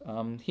purchase.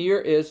 Here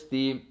is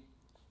the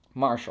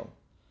Marshall.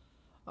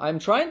 I'm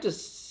trying to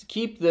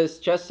keep this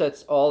chess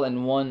sets all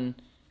in one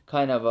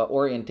kind of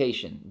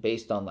orientation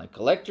based on like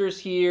collectors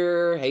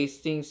here,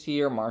 Hastings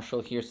here,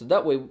 Marshall here, so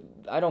that way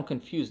I don't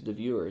confuse the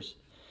viewers.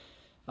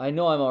 I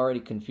know I'm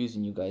already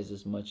confusing you guys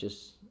as much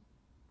as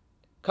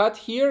cut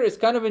here is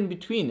kind of in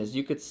between. As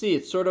you could see,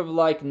 it's sort of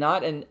like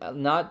not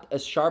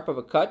as sharp of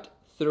a cut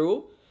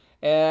through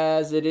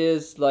as it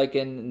is like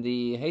in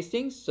the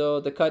Hastings. So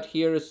the cut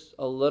here is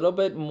a little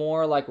bit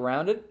more like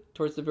rounded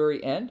towards the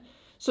very end.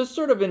 So it's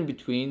sort of in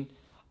between.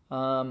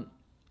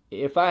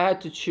 If I had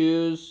to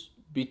choose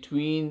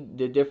between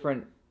the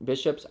different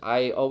bishops,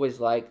 I always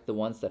like the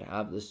ones that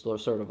have this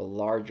sort of a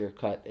larger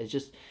cut. It's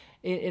just,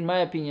 in my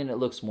opinion, it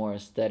looks more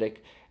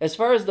aesthetic. As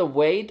far as the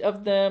weight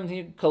of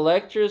them,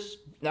 collectors,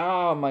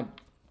 hold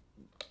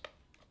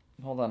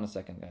on a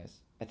second, guys.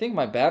 I think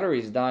my battery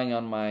is dying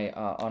on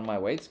my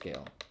weight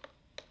scale.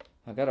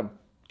 I gotta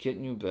get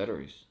new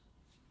batteries.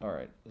 All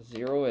right,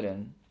 zero it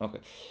in. Okay.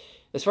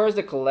 As far as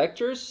the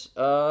collector's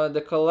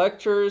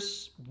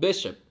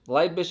bishop,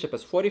 light bishop,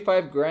 is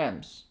 45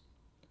 grams.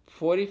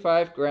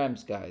 45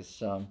 grams,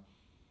 guys.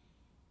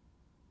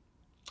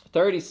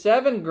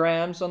 37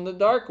 grams on the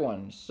dark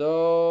one.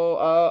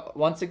 So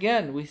once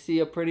again, we see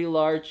a pretty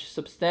large,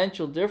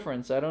 substantial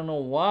difference. I don't know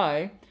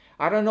why.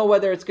 I don't know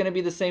whether it's going to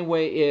be the same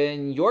way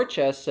in your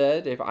chess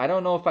set. I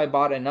don't know if I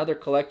bought another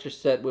collector's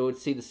set, we would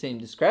see the same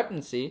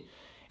discrepancy.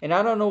 And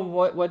I don't know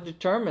what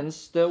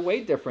determines the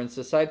weight difference,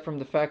 aside from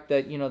the fact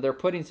that, they're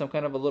putting some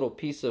kind of a little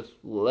piece of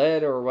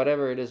lead or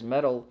whatever it is,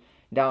 metal,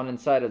 down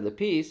inside of the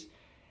piece.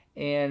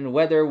 And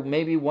whether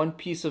maybe one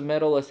piece of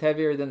metal is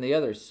heavier than the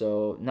other.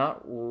 So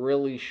not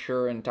really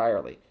sure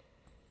entirely.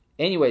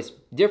 Anyways,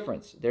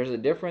 difference. There's a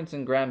difference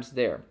in grams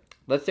there.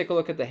 Let's take a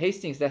look at the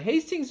Hastings. The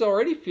Hastings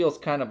already feels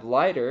kind of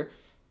lighter.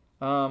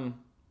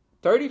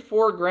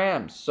 34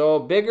 grams. So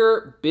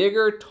bigger,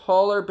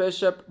 taller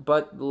bishop,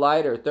 but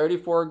lighter.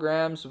 34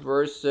 grams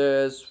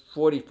versus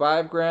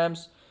 45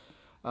 grams.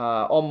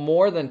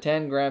 More than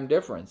 10 gram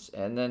difference.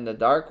 And then the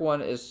dark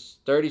one is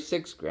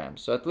 36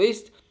 grams. So at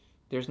least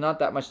there's not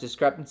that much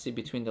discrepancy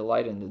between the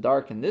light and the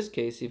dark in this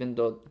case, even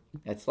though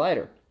it's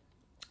lighter.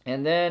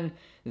 And then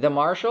the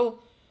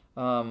Marshall.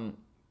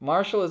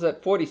 Marshall is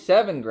at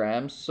 47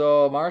 grams.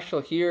 So Marshall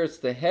here is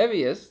the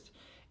heaviest.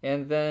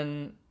 And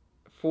then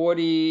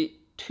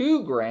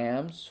 42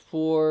 grams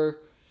for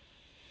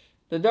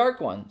the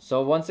dark one.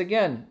 So once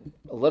again,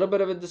 a little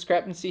bit of a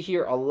discrepancy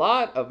here, a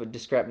lot of a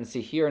discrepancy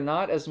here,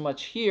 not as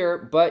much here,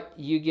 but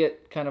you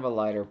get kind of a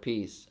lighter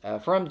piece.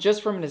 From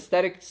an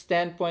aesthetic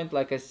standpoint,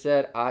 like I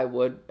said, I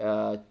would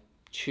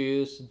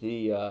choose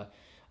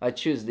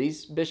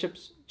these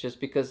bishops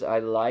just because I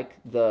like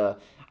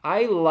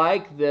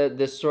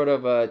this sort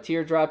of a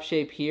teardrop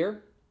shape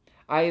here.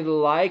 I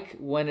like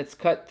when it's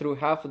cut through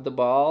half of the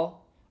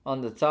ball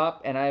on the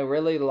top, and I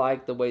really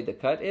like the way the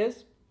cut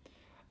is.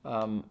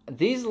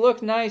 These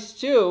look nice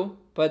too,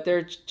 but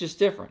they're just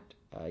different.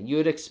 You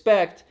would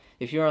expect,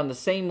 if you're on the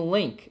same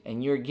link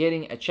and you're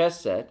getting a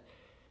chess set,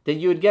 that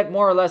you would get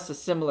more or less a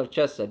similar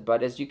chess set.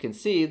 But as you can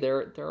see,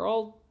 they're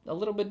all a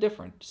little bit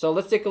different. So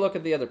let's take a look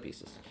at the other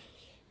pieces.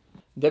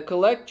 The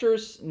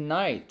collector's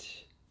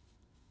knight.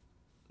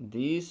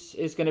 This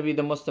is going to be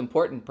the most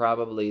important,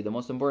 probably the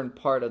most important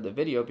part of the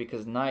video,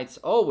 because knights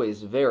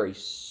always vary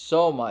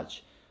so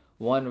much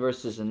one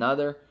versus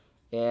another,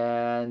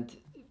 and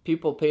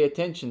people pay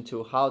attention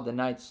to how the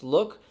knights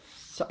look.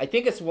 So I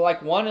think it's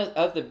like one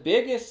of the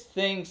biggest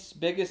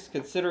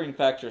considering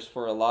factors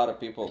for a lot of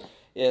people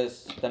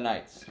is the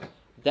knights.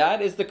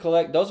 Those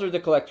are the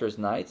collector's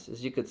knights.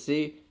 As you could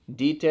see,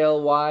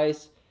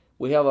 detail-wise,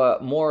 we have a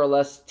more or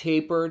less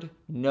tapered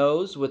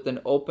nose with an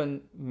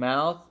open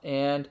mouth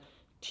and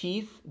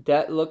teeth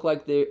that look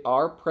like they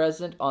are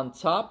present on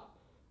top.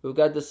 We've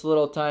got this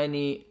little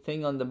tiny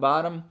thing on the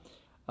bottom.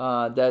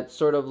 that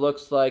sort of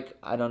looks like,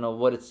 I don't know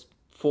what it's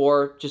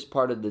for, just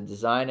part of the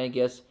design, I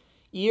guess.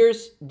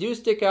 Ears do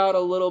stick out a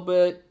little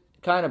bit,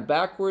 kind of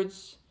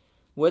backwards,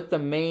 with the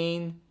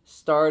mane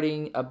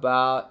starting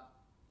about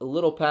a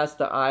little past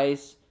the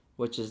eyes,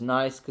 which is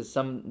nice because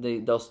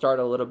they'll start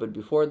a little bit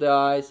before the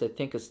eyes. I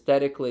think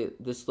aesthetically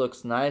this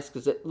looks nice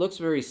because it looks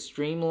very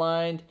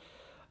streamlined.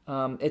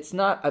 It's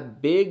not a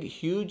big,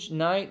 huge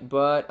knight,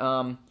 but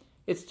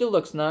it still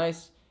looks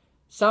nice.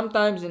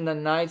 Sometimes in the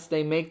knights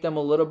they make them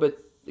a little bit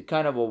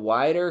kind of a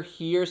wider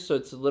here, so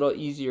it's a little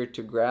easier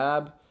to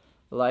grab,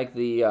 like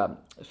the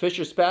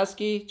Fisher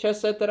Spassky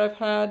chess set that I've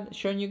had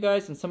shown you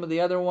guys, and some of the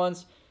other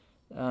ones.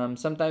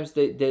 Sometimes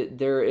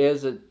there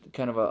is a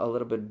kind of a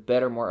little bit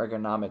better, more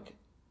ergonomic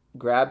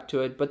grab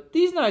to it, but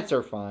these knights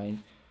are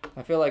fine.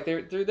 I feel like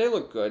they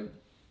look good.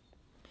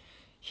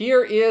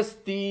 Here is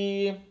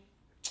the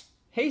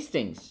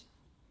Hastings.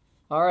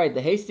 All right,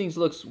 the Hastings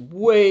looks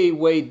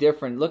way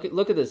different. Look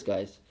at this,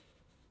 guys.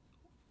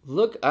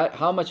 Look at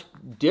how much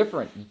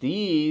different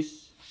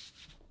these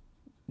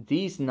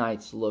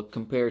knights look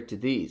compared to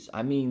these.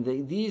 I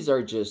mean, these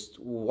are just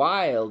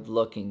wild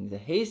looking. The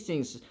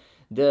Hastings,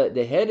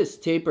 the head is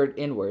tapered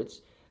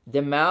inwards.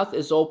 The mouth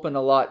is open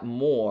a lot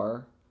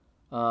more.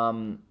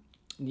 The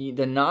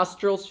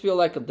nostrils feel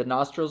like the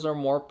nostrils are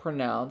more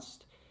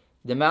pronounced.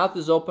 The mouth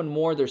is open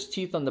more. There's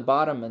teeth on the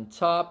bottom and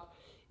top.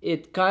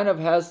 It kind of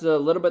has a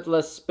little bit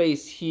less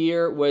space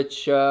here,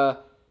 which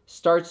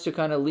starts to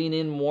kind of lean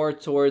in more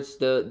towards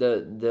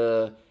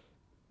the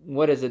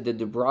what is it, the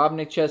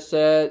Dubrovnik chess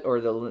set, or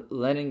the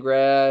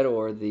Leningrad,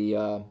 or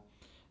the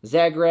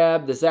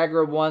Zagreb. The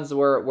Zagreb ones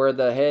where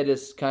the head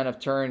is kind of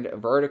turned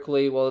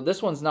vertically. Well,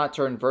 this one's not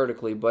turned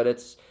vertically, but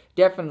it's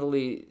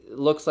definitely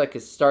looks like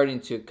it's starting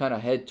to kind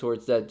of head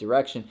towards that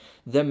direction.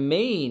 The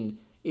mane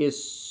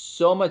is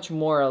so much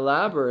more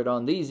elaborate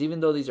on these, even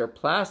though these are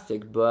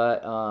plastic,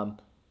 but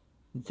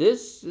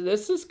this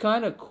is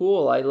kind of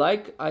cool. I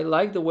like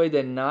the way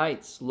the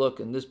knights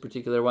look in this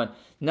particular one.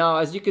 Now,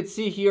 as you can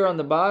see here on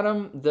the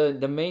bottom,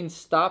 the mane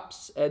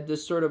stops at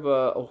this sort of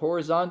a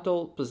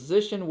horizontal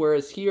position,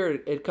 whereas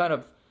here it kind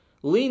of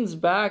leans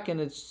back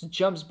and it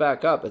jumps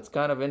back up. It's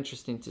kind of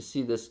interesting to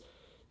see this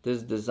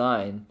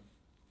design.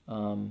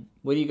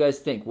 What do you guys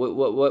think?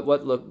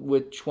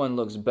 Which one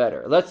looks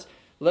better?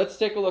 Let's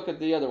take a look at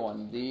the other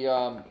one,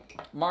 the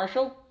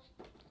Marshall,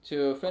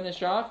 to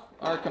finish off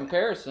our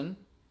comparison.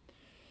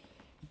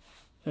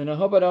 And I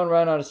hope I don't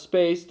run out of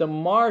space. The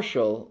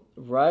Marshall,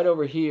 right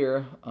over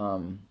here,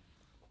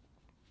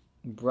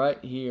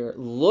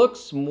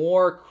 looks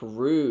more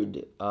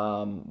crude.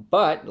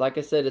 But like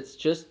I said, it's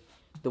just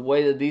the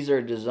way that these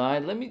are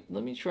designed. Let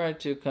me try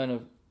to kind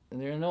of.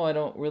 No, I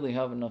don't really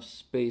have enough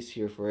space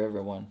here for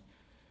everyone.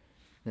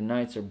 The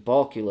knights are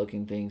bulky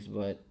looking things,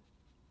 but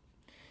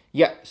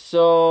yeah.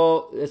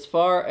 So as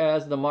far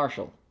as the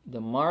Marshall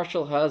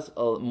has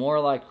a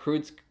more like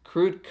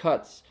crude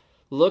cuts.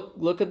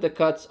 Look at the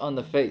cuts on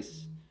the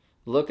face.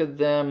 Look at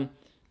them.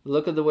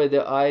 Look at the way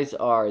the eyes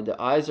are. The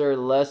eyes are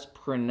less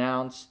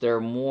pronounced. They're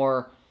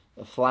more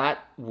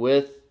flat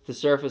with the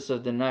surface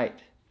of the knight.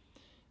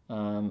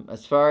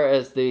 As far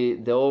as the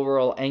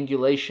overall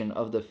angulation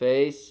of the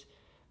face,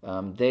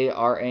 they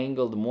are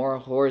angled more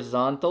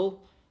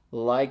horizontal,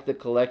 like the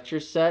collector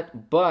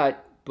set.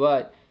 But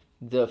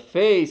the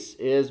face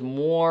is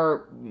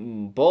more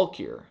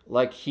bulkier.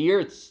 Like here,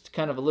 it's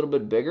kind of a little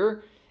bit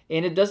bigger.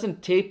 And it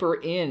doesn't taper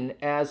in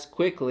as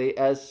quickly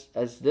as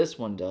this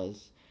one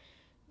does.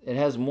 It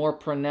has more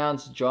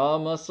pronounced jaw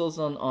muscles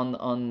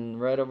on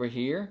right over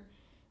here,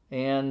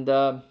 and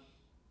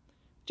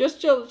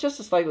just a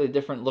slightly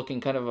different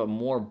looking, kind of a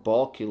more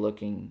bulky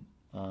looking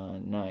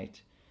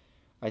knight.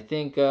 I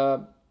think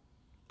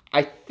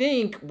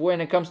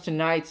when it comes to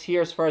knights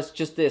here, as far as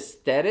just the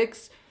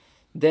aesthetics,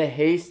 the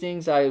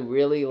Hastings, I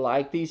really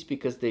like these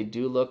because they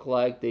do look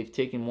like they've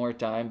taken more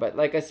time. But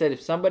like I said, if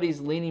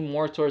somebody's leaning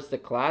more towards the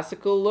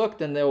classical look,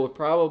 then they would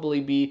probably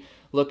be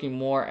looking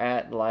more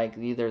at like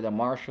either the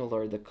Marshall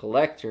or the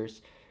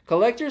Collectors.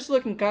 Collectors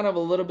looking kind of a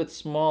little bit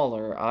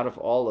smaller out of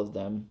all of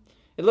them.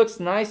 It looks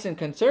nice and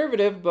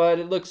conservative, but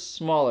it looks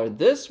smaller.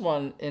 This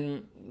one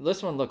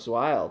looks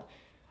wild.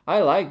 I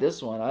like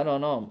this one. I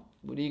don't know.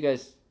 What do you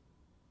guys,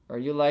 are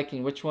you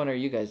liking? Which one are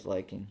you guys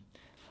liking?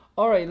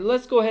 Alright,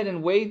 let's go ahead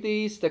and weigh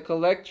these. The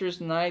Collector's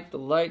Knight, the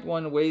light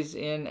one weighs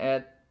in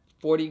at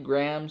 40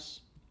 grams.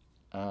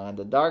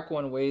 The dark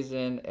one weighs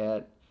in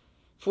at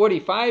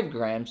 45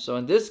 grams. So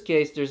in this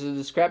case, there's a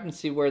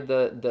discrepancy where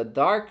the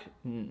dark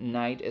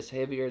knight is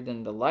heavier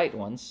than the light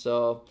one.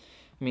 So,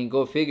 I mean,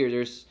 go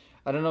figure.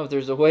 I don't know if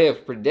there's a way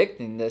of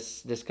predicting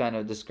this kind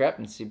of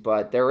discrepancy,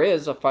 but there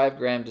is a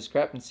 5-gram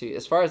discrepancy.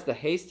 As far as the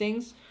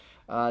Hastings,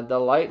 the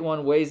light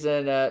one weighs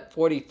in at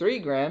 43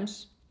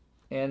 grams.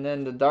 And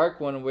then the dark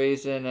one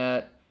weighs in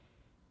at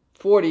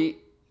 40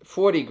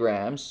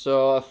 grams,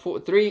 so a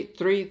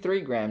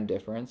 3 gram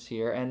difference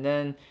here. And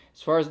then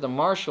as far as the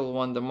Marshall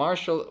one, the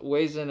Marshall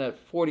weighs in at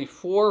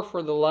 44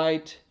 for the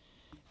light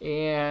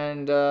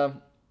and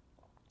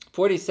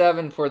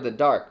 47 for the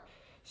dark.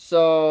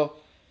 So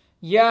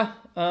yeah,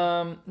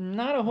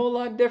 not a whole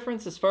lot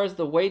difference as far as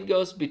the weight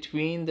goes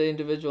between the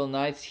individual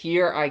knights.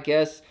 Here, I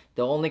guess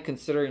the only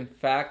considering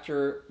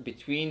factor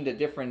between the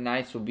different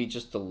knights would be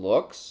just the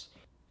looks.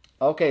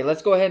 Okay,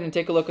 let's go ahead and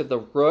take a look at the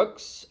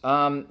rooks.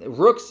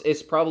 Rooks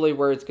is probably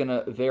where it's going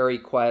to vary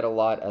quite a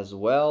lot as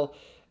well,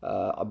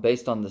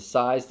 based on the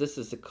size. This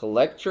is the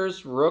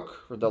collector's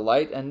rook for the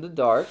light and the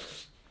dark.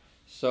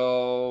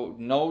 So,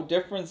 no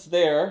difference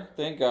there,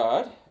 thank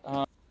God.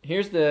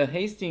 Here's the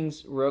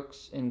Hastings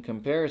rooks in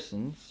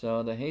comparison.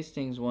 So the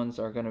Hastings ones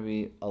are going to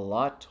be a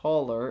lot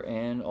taller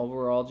and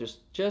overall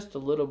just a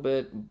little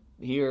bit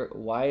here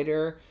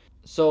wider.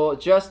 So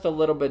just a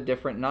little bit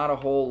different, not a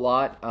whole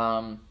lot.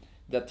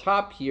 The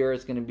top here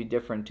is going to be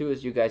different too,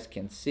 as you guys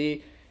can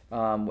see.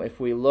 If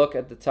we look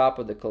at the top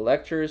of the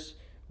collectors,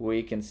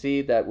 we can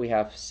see that we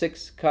have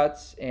 6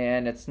 cuts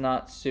and it's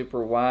not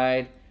super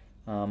wide.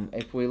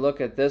 If we look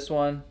at this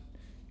one,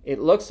 it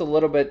looks a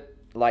little bit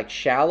like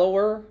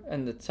shallower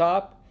in the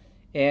top,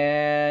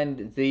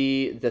 and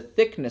the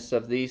thickness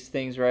of these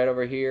things right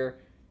over here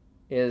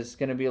is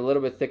going to be a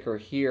little bit thicker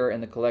here in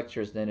the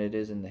collectors than it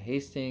is in the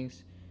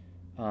Hastings,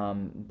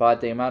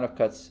 but the amount of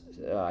cuts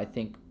I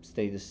think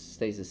stays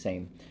the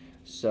same.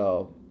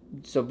 So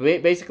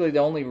basically the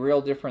only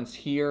real difference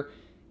here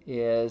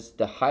is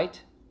the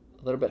height,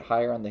 a little bit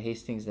higher on the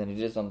Hastings than it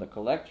is on the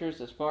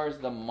collectors. As far as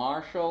the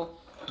Marshall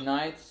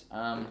Knights,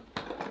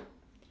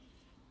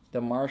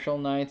 the Marshall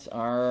Knights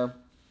are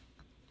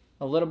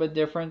a little bit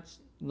different.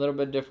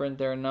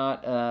 They're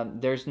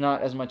not. There's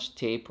not as much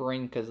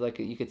tapering because, like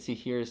you could see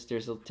here,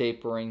 there's a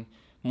tapering,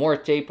 more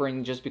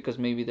tapering, just because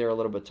maybe they're a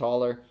little bit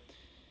taller.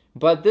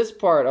 But this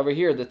part over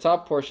here, the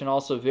top portion,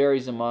 also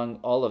varies among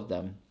all of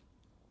them.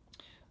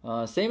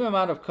 Same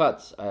amount of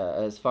cuts,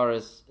 as far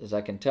as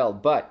I can tell,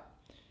 but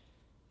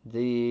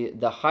the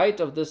height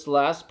of this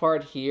last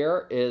part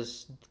here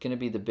is going to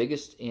be the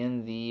biggest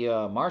in the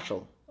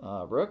Marshall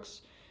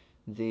rooks.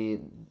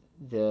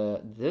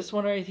 This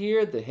one right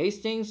here, the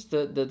Hastings,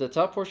 the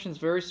top portion is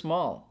very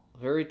small,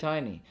 very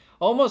tiny,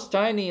 almost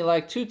tiny,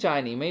 like too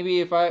tiny.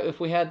 Maybe if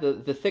we had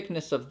the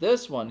thickness of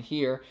this one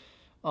here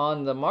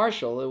on the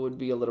Marshall, it would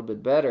be a little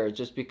bit better.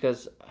 Just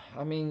because,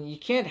 I mean, you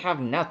can't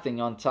have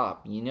nothing on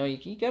top. You know,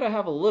 you gotta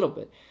have a little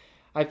bit.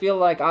 I feel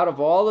like out of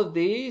all of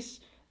these,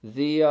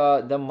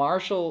 the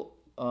Marshall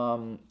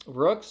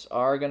rooks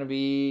are gonna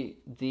be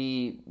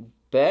the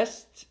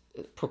best,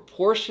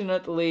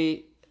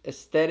 proportionately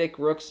aesthetic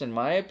rooks in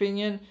my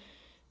opinion,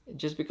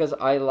 just because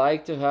I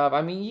like to have,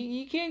 I mean,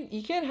 you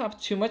can't have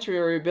too much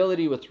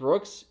variability with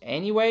rooks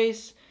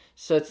anyways,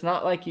 so it's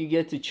not like you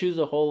get to choose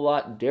a whole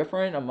lot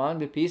different among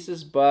the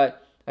pieces,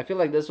 but I feel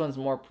like this one's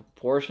more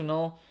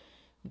proportional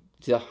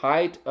to the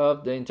height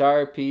of the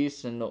entire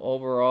piece and the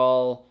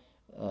overall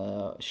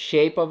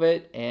shape of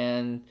it,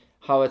 and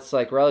how it's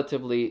like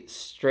relatively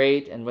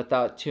straight and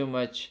without too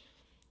much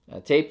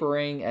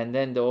tapering, and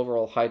then the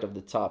overall height of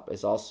the top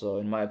is also,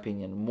 in my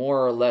opinion,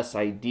 more or less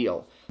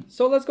ideal.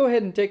 So let's go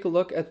ahead and take a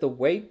look at the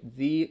weight.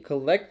 The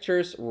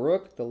collector's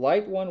rook, the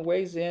light one,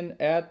 weighs in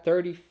at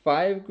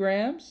 35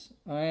 grams,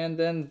 and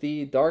then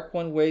the dark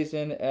one weighs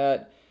in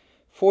at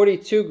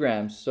 42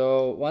 grams.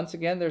 So once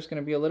again, there's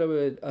going to be a little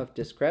bit of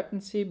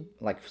discrepancy,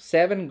 like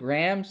 7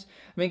 grams.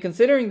 I mean,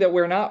 considering that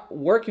we're not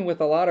working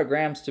with a lot of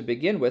grams to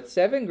begin with,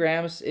 7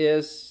 grams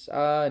is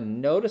a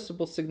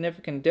noticeable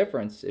significant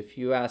difference, if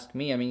you ask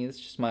me. I mean, it's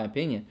just my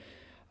opinion.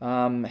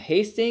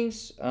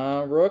 Hastings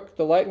rook,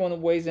 the light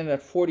one, weighs in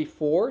at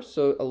 44,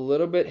 so a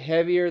little bit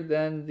heavier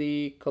than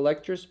the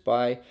collectors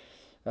by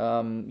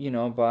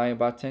by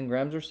about 10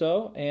 grams or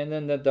so. And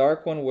then the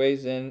dark one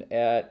weighs in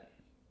at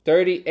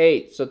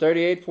 38, so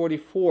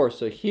 38.44.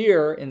 So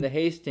here in the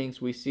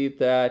Hastings, we see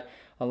that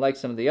unlike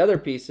some of the other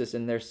pieces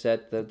in their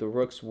set, the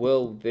rooks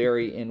will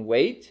vary in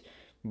weight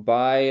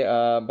by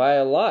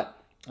a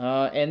lot.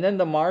 And then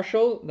the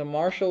Marshall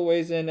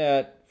weighs in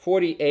at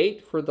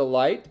 48 for the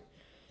light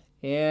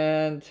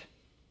and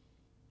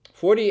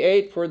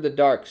 48 for the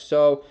dark.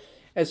 So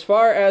as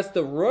far as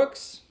the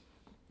rooks,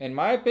 in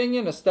my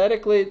opinion,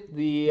 aesthetically,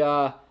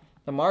 the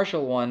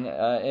Marshall one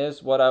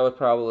is what I would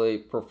probably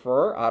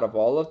prefer out of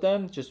all of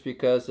them, just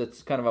because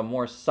it's kind of a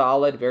more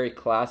solid, very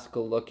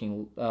classical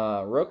looking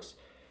rooks,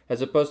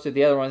 as opposed to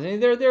the other ones. I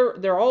mean,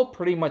 they're all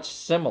pretty much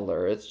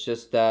similar. It's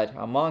just that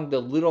among the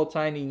little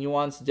tiny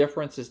nuanced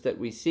differences that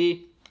we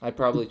see, I'd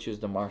probably choose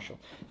the Marshall.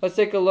 Let's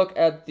take a look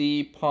at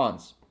the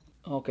pawns.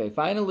 Okay,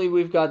 finally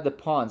we've got the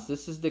pawns.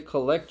 This is the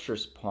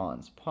collector's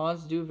pawns.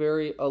 Pawns do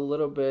vary a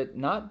little bit,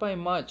 not by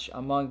much,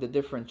 among the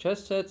different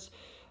chess sets.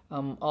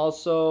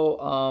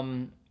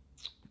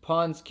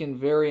 Pawns can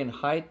vary in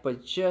height,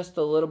 but just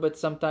a little bit,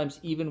 sometimes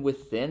even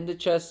within the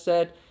chess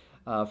set.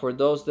 For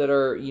those that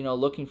are,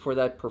 looking for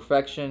that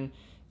perfection,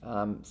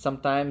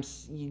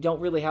 sometimes you don't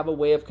really have a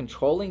way of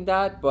controlling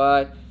that,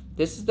 but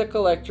this is the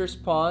collector's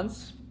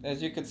pawns,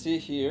 as you can see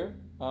here.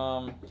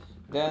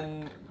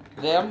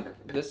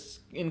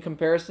 In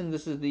comparison,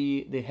 this is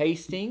the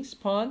Hastings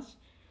pawns.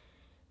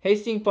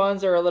 Hastings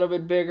pawns are a little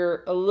bit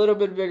bigger.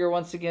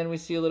 Once again, we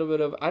see a little bit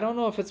of, I don't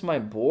know if it's my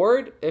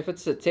board, if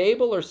it's a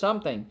table or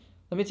something.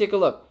 Let me take a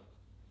look.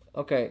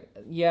 Okay,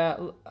 yeah,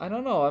 I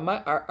don't know.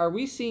 Are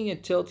we seeing a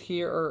tilt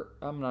here, or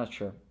I'm not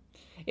sure.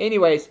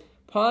 Anyways,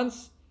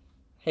 pawns,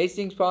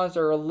 Hastings pawns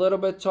are a little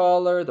bit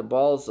taller. The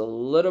ball's a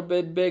little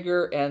bit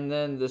bigger, and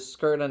then the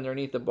skirt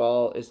underneath the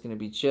ball is going to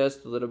be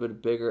just a little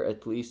bit bigger,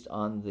 at least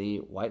on the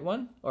white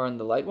one or on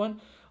the light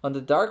one. On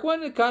the dark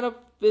one, it kind of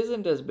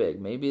isn't as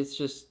big. Maybe it's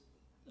just,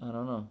 I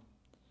don't know.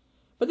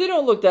 But they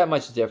don't look that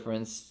much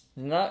difference.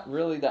 Not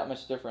really that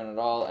much different at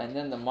all. And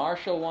then the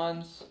Marshall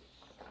ones,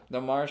 the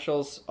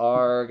Marshalls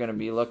are going to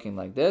be looking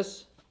like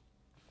this.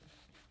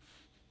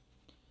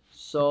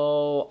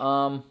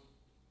 So,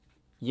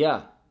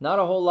 yeah, not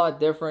a whole lot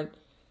different.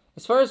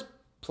 As far as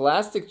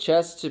plastic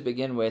chess to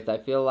begin with, I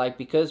feel like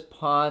because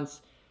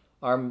pawns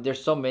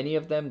there's so many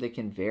of them, they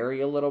can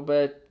vary a little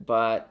bit.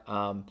 But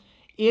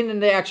in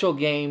the actual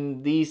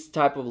game, these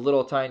type of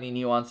little tiny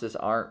nuances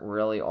aren't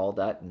really all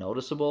that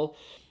noticeable.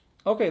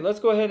 Okay, let's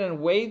go ahead and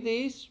weigh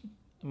these.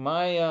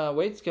 My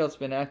weight scale's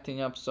been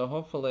acting up, so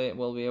hopefully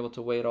we'll be able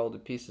to weigh all the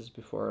pieces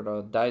before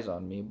it dies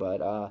on me.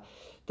 But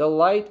the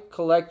light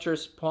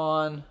collector's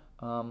pawn,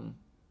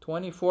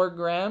 24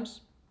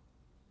 grams.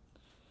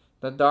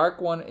 The dark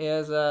one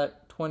is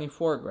at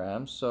 24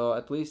 grams, so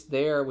at least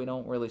there we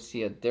don't really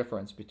see a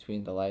difference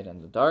between the light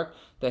and the dark.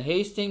 The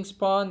Hastings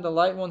pawn, the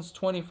light one's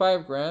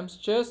 25 grams,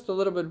 just a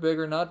little bit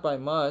bigger, not by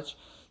much.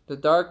 The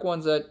dark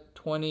one's at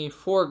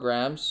 24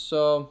 grams,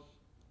 so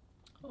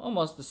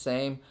almost the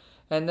same.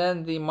 And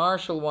then the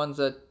Marshall one's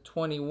at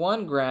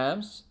 21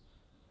 grams,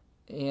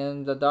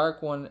 and the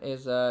dark one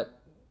is at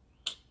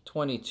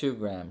 22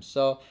 grams.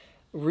 So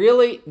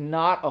really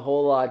not a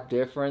whole lot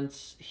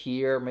difference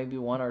here, maybe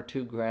 1 or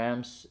 2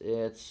 grams.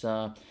 It's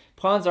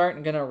pawns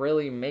aren't gonna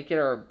really make it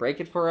or break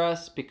it for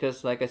us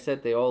because, like I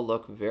said, they all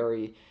look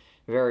very,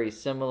 very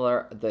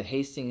similar. The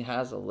Hastings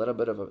has a little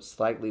bit of a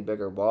slightly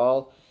bigger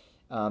ball.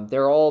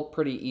 They're all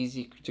pretty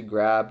easy to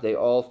grab. They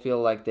all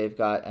feel like they've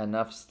got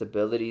enough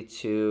stability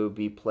to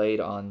be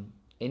played on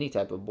any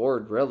type of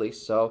board, really.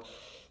 So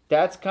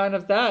that's kind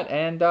of that.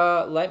 And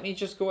let me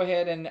just go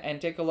ahead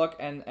and take a look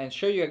and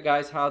show you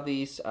guys how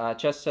these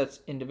chess sets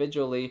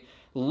individually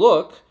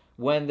look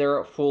when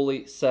they're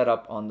fully set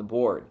up on the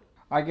board.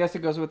 I guess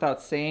it goes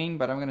without saying,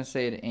 but I'm going to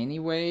say it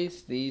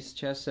anyways. These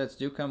chess sets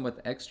do come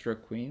with extra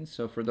queens.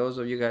 So for those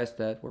of you guys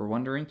that were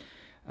wondering,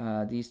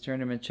 these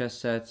tournament chess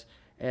sets,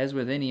 as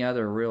with any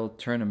other real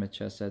tournament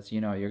chess sets,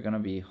 you know, you're going to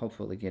be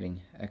hopefully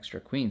getting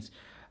extra queens.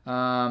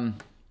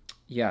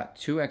 Yeah,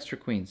 2 extra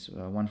queens,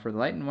 one for the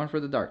light and one for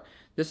the dark.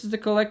 This is the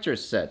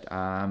collector's set.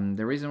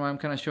 The reason why I'm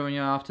kind of showing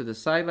you off to the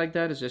side like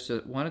that is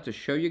just wanted to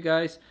show you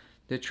guys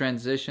the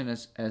transition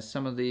as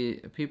some of the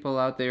people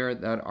out there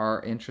that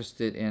are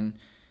interested in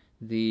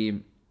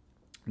the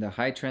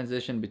high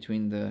transition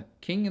between the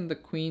king and the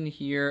queen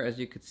here, as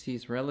you could see,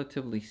 is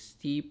relatively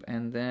steep,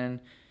 and then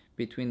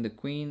between the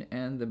queen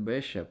and the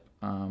bishop,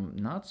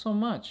 not so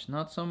much.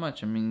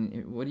 I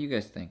mean, what do you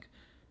guys think?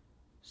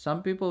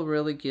 Some people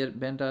really get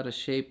bent out of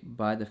shape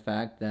by the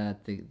fact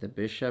that the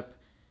bishop,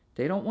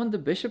 they don't want the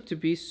bishop to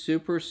be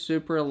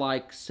super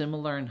like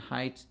similar in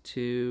height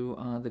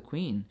to the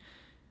queen.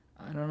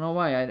 I don't know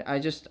why.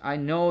 I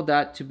know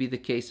that to be the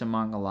case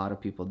among a lot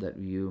of people that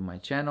view my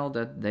channel,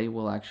 that they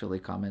will actually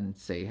comment and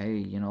say, hey,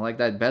 you know, like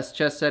that best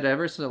chess set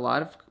ever. So a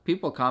lot of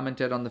people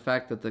commented on the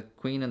fact that the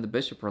queen and the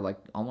bishop are like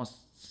almost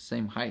the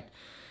same height.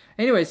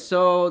 Anyway,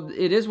 so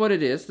it is what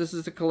it is. This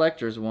is the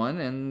collector's one,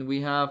 and we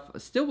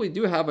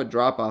do have a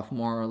drop-off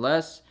more or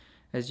less,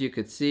 as you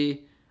could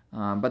see.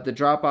 But the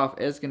drop-off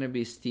is going to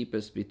be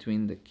steepest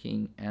between the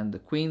king and the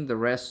queen. The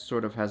rest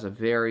sort of has a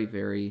very,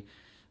 very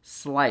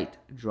slight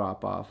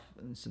drop-off.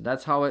 So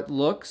that's how it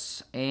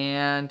looks.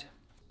 And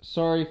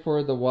sorry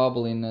for the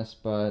wobbliness,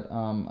 but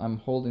I'm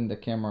holding the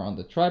camera on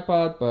the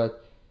tripod.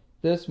 But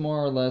this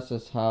more or less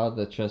is how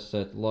the chess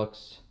set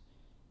looks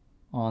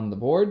on the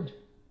board.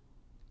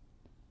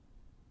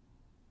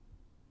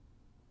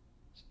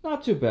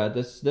 Not too bad.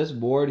 This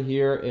board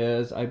here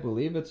is, I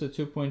believe it's a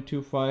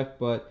 2.25,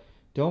 but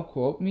don't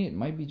quote me. It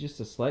might be just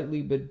a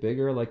slightly bit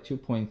bigger, like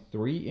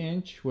 2.3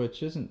 inch,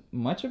 which isn't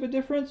much of a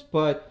difference,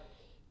 but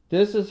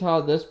this is how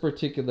this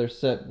particular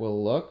set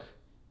will look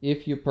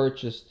if you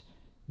purchased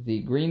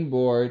the green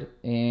board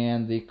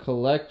and the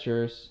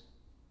collector's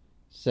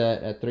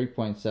set at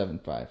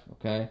 3.75,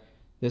 okay?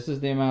 This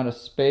is the amount of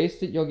space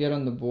that you'll get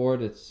on the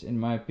board. It's, in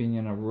my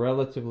opinion, a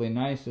relatively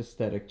nice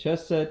aesthetic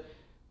chess set.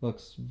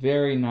 Looks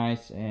very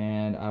nice,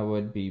 and I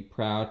would be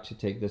proud to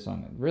take this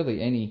on really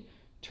any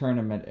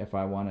tournament if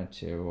I wanted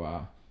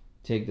to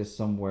take this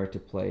somewhere to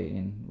play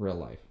in real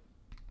life.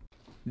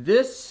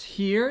 This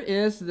here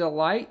is the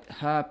light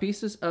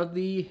pieces of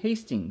the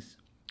Hastings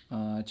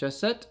chess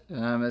set,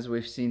 as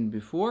we've seen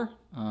before.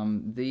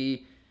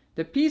 The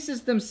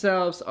pieces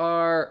themselves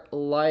are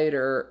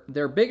lighter.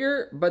 They're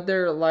bigger, but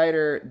they're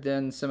lighter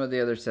than some of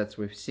the other sets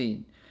we've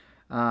seen.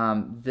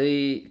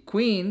 The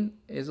queen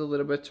is a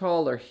little bit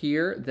taller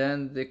here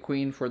than the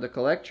queen for the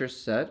collector's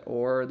set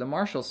or the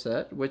Marshall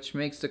set, which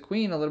makes the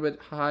queen a little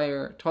bit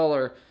taller,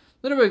 a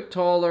little bit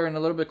taller and a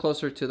little bit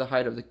closer to the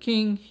height of the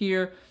king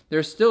here.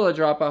 There's still a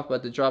drop-off,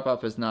 but the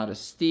drop-off is not as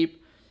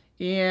steep.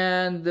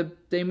 And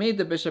they made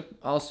the bishop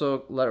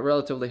also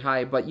relatively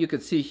high, but you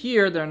could see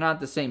here they're not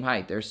the same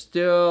height. There's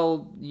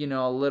still, you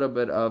know, a little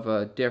bit of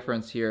a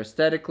difference here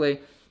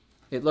aesthetically.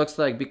 It looks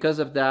like because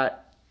of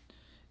that,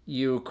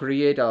 you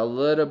create a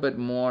little bit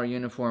more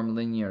uniform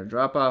linear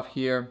drop off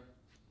here.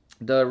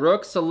 The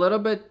rook's a little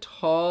bit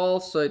tall,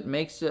 so it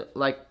makes it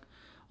like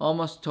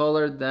almost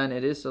taller than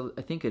it is.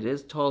 I think it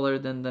is taller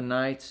than the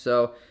knight.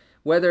 So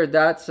whether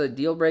that's a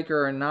deal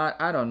breaker or not,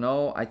 I don't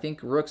know. I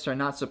think rooks are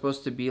not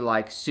supposed to be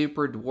like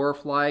super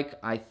dwarf-like.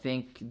 I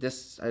think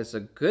this is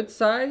a good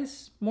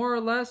size, more or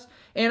less.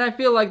 And I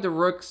feel like the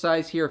rook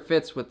size here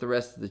fits with the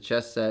rest of the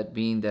chess set,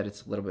 being that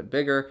it's a little bit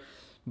bigger.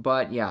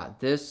 But yeah,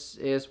 this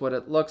is what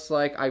it looks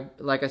like.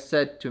 Like I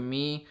said, to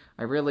me,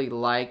 I really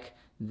like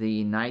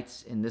the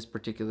knights in this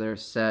particular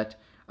set.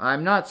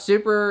 I'm not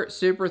super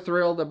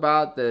thrilled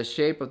about the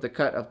shape of the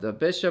cut of the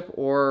bishop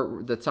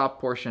or the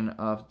top portion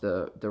of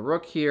the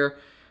rook here,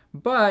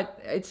 but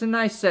it's a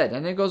nice set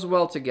and it goes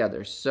well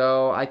together.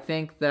 So I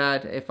think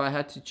that if I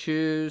had to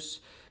choose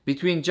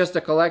between just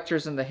the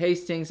collectors and the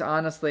Hastings,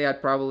 honestly,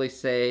 I'd probably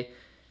say,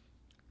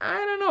 I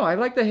don't know, I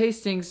like the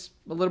Hastings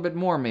a little bit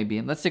more maybe.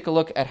 And let's take a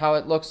look at how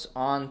it looks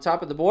on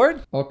top of the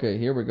board. Okay,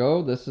 here we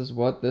go. This is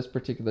what this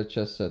particular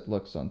chess set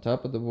looks on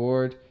top of the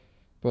board,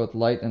 both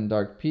light and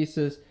dark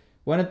pieces.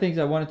 One of the things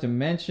I wanted to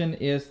mention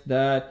is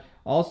that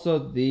also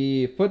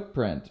the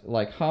footprint,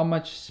 like how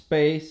much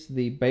space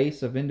the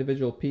base of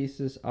individual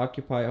pieces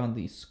occupy on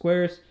these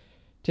squares.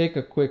 Take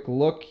a quick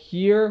look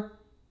here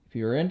if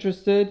you're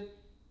interested.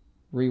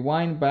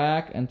 Rewind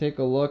back and take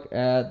a look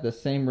at the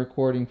same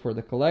recording for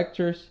the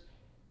collectors.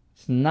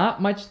 It's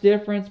not much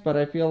difference, but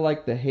I feel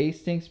like the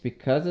Hastings,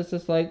 because it's a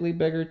slightly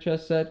bigger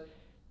chess set,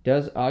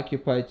 does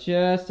occupy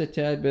just a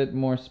tad bit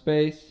more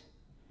space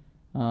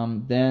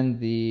than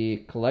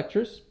the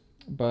collectors.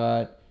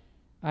 But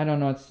I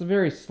don't know, it's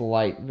very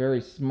slight, very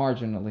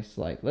marginally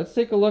slight. Let's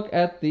take a look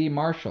at the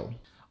Marshall.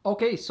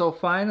 Okay, so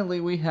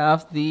finally we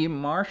have the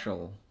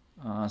Marshall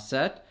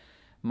set.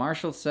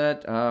 Marshall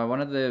set,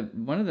 one of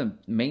the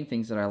main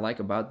things that I like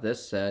about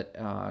this set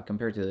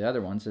compared to the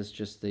other ones is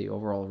just the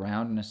overall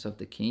roundness of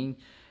the king.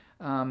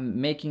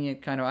 Making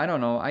it kind of, I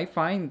don't know, I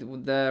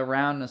find the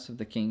roundness of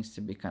the kings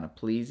to be kind of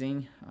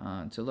pleasing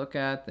to look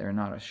at. They're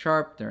not as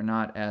sharp,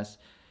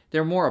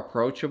 they're more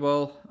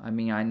approachable. I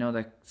mean, I know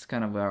that's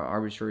kind of an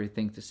arbitrary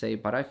thing to say,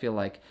 but I feel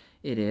like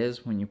it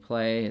is when you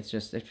play. It's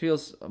just, it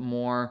feels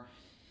more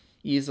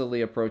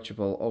easily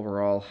approachable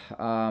overall.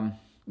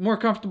 More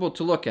comfortable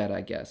to look at,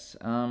 I guess.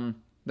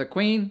 The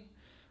queen,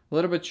 a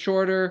little bit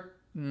shorter,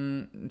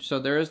 so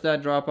there is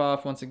that drop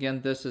off. Once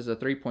again, this is a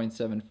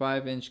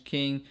 3.75 inch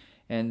king,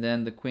 and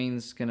then the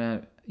queen's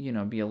gonna, you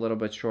know, be a little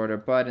bit shorter.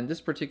 But in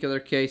this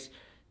particular case,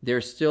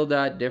 there's still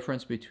that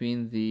difference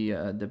between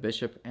the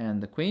bishop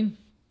and the queen.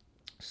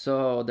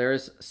 So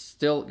there's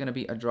still going to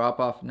be a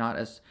drop-off, not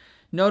as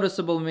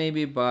noticeable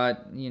maybe,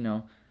 but, you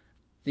know,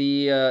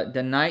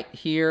 the knight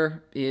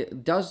here,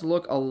 it does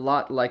look a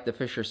lot like the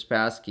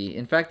Fischer-Spassky.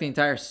 In fact, the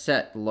entire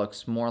set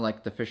looks more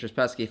like the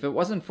Fischer-Spassky. If it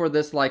wasn't for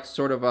this, like,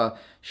 sort of a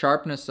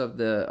sharpness of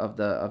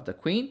the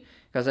queen,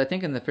 because I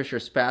think in the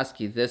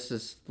Fischer-Spassky, this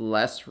is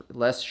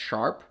less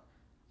sharp.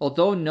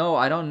 Although, no,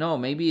 I don't know.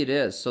 Maybe it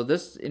is. So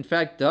this, in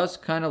fact, does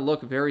kind of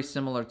look very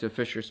similar to a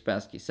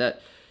Fischer-Spassky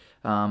set.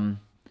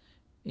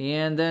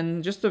 And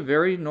then just a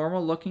very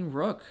normal looking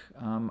rook.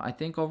 I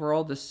think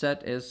overall this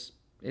set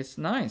it's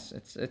nice.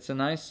 It's a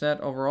nice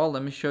set overall.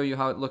 Let me show you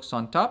how it looks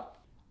on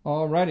top.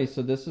 Alrighty,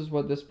 so this is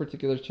what this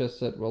particular chess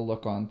set will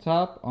look on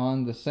top.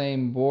 On the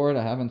same board,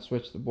 I haven't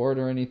switched the board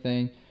or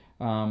anything.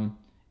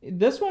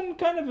 This one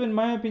kind of, in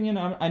my opinion,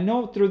 I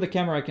know through the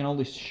camera I can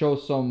only show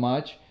so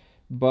much,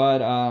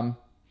 but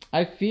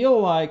I feel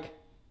like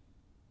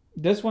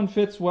this one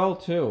fits well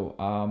too.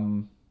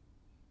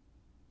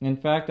 In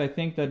fact, I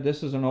think that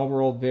this is an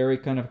overall very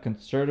kind of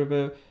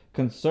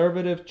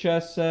conservative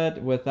chess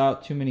set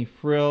without too many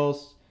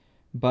frills,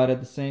 but at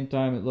the same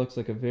time it looks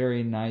like a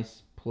very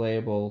nice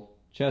playable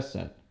chess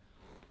set.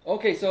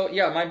 Okay, so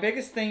yeah, my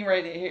biggest thing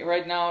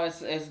right now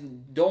is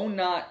do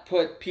not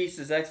put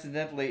pieces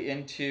accidentally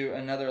into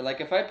another.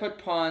 Like if I put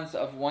pawns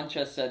of one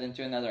chess set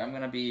into another, I'm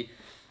gonna be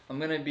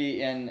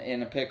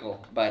in a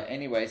pickle. But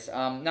anyways,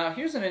 now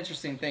here's an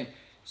interesting thing.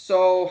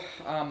 So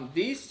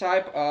these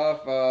type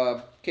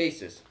of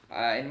cases,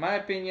 in my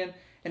opinion,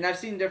 and I've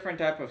seen different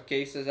type of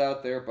cases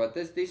out there, but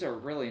these are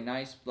really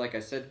nice, like I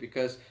said,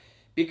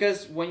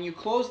 because when you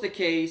close the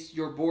case,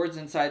 your board's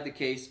inside the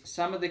case.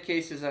 Some of the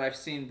cases that I've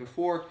seen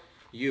before,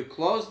 you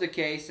close the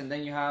case and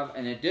then you have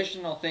an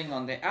additional thing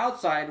on the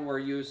outside where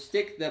you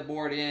stick the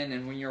board in,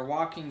 and when you're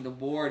walking, the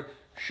board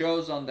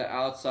shows on the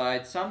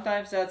outside.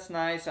 Sometimes that's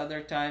nice, other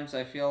times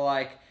I feel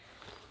like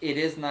it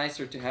is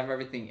nicer to have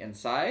everything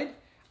inside.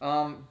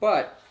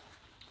 But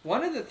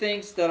one of the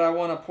things that I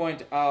want to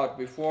point out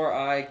before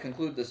I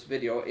conclude this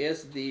video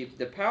is the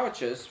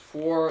pouches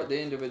for the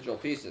individual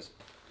pieces.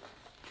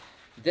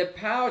 The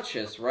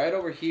pouches right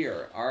over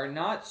here are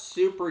not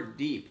super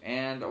deep,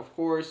 and of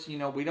course, you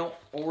know, we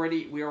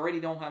already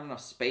don't have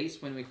enough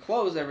space when we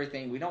close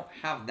everything. We don't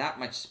have that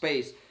much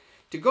space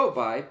to go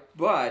by,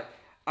 but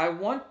I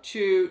want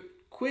to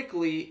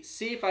quickly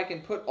see if I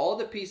can put all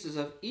the pieces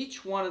of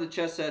each one of the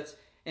chess sets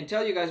and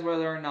tell you guys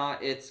whether or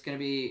not it's going to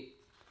be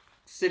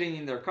sitting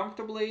in there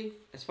comfortably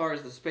as far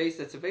as the space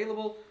that's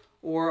available,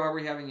 or are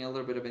we having a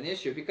little bit of an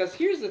issue? Because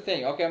here's the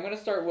thing. Okay, I'm going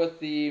to start with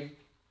the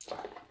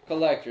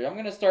collector. I'm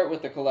going to start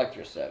with the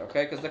collector set,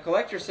 okay? Because the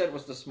collector set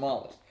was the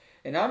smallest.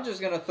 And I'm just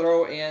going to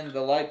throw in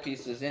the light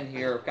pieces in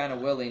here kind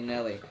of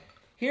willy-nilly.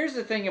 Here's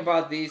the thing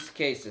about these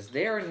cases.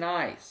 They're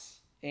nice.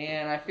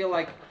 And I feel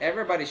like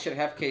everybody should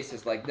have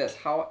cases like this.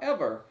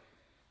 However,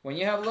 when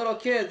you have little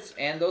kids,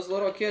 and those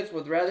little kids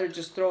would rather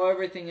just throw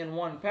everything in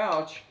one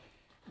pouch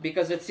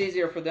because it's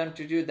easier for them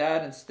to do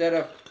that instead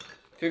of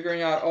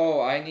figuring out,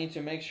 oh, I need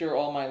to make sure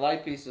all my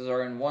light pieces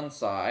are in one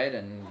side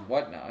and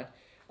whatnot.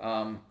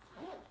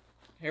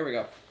 Here we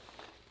go.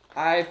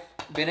 I've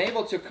been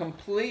able to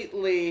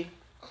completely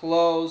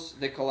close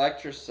the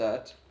collector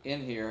set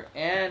in here,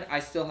 and I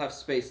still have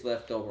space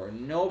left over.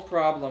 No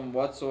problem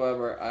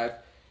whatsoever. I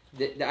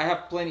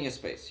have plenty of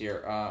space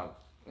here.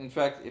 In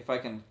fact, if I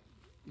can,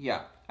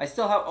 yeah, I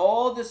still have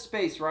all this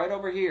space right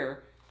over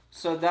here,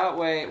 so that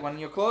way when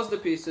you close the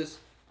pieces,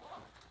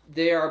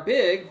 they are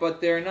big,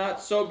 but they're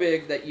not so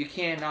big that you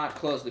cannot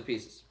close the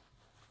pieces.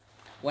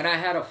 When I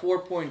had a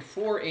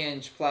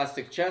 4.4-inch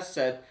plastic chess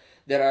set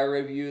that I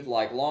reviewed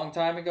like long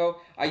time ago,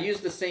 I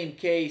used the same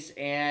case,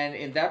 and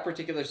in that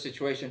particular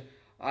situation,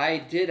 I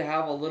did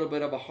have a little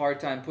bit of a hard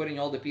time putting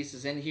all the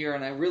pieces in here,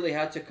 and I really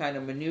had to kind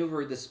of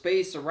maneuver the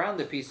space around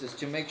the pieces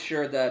to make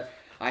sure that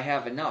I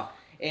have enough.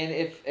 And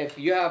if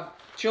you have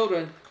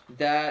children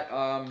that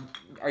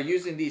are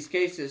using these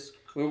cases,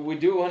 we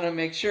do want to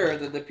make sure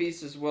that the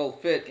pieces will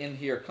fit in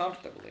here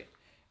comfortably,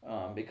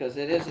 because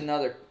it is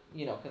another,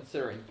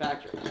 considering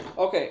factor.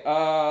 Okay,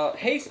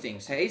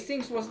 Hastings.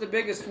 Hastings was the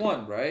biggest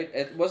one, right?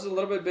 It was a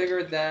little bit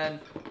bigger than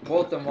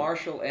both the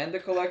Marshall and the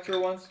collector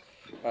ones.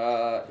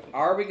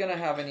 Are we going to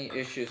have any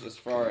issues as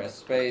far as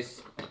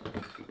space?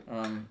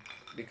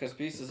 Because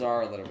pieces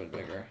are a little bit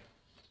bigger.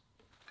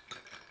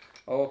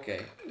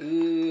 Okay.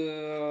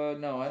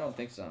 No, I don't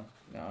think so.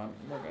 No,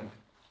 we're good.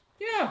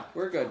 Yeah,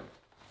 we're good.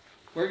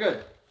 We're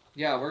good.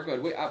 Yeah, we're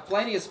good. We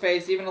plenty of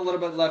space, even a little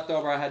bit left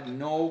over. I had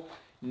no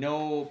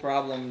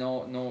problem,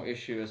 no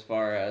issue as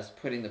far as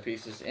putting the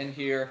pieces in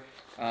here.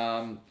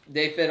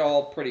 They fit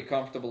all pretty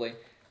comfortably.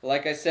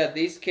 Like I said,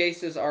 these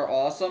cases are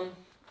awesome.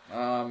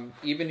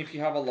 Even if you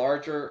have a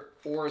larger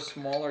or a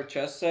smaller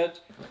chess set,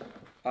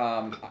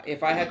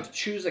 if I had to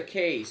choose a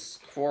case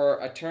for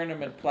a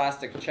tournament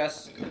plastic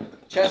chess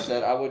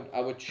set, I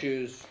would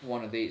choose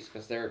one of these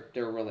because they're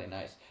really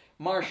nice.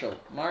 Marshall.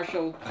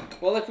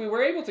 Well, if we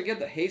were able to get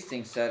the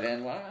Hastings set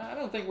in, well, I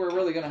don't think we're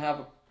really going to have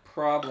a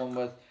problem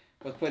with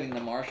putting the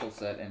Marshall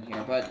set in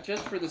here. But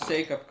just for the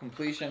sake of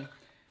completion,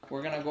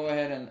 we're going to go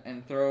ahead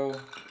and throw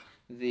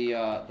the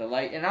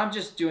light. And I'm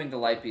just doing the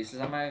light pieces.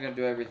 I'm not going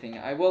to do everything.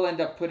 I will end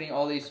up putting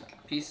all these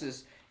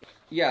pieces.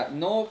 Yeah,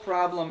 no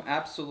problem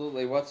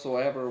absolutely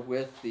whatsoever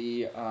with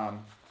the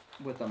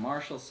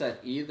Marshall set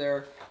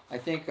either. I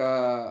think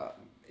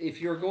if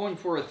you're going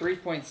for a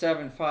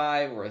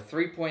 3.75 or a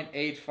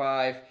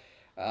 3.85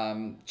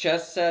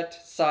 chess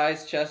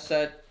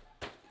set,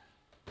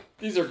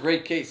 these are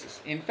great cases.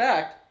 In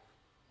fact,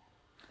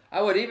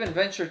 I would even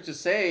venture to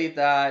say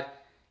that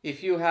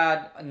if you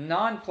had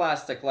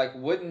non-plastic, like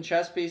wooden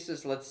chess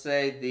pieces, let's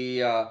say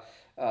the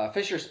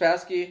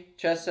Fischer-Spassky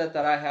chess set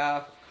that I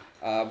have,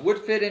 would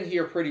fit in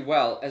here pretty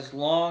well, as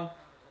long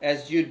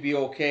as you'd be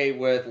okay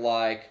with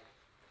like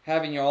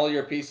having all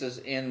your pieces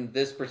in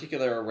this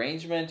particular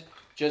arrangement,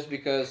 just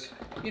because,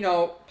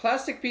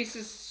 plastic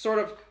pieces sort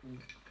of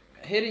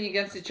hitting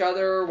against each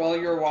other while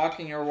you're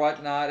walking or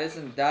whatnot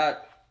isn't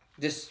that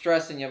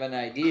distressing of an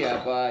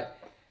idea. But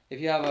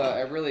if you have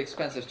a really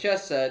expensive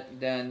chess set,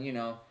 then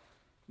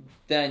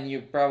then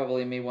you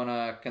probably may want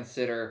to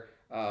consider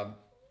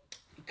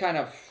kind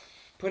of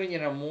putting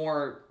in a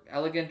more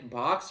elegant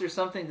box or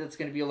something that's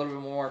going to be a little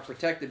bit more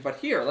protected. But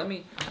here, let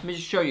me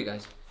just show you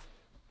guys.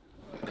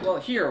 Well,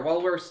 here,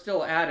 while we're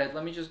still at it,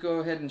 let me just go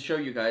ahead and show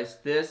you guys.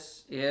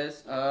 This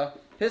is a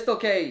pistol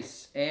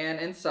case, and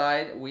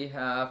inside we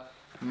have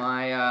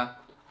my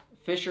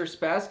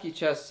Fischer-Spassky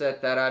chess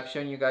set that I've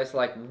shown you guys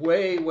like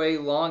way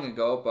long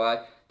ago,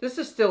 but this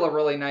is still a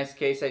really nice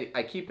case.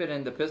 I keep it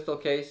in the pistol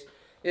case.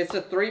 It's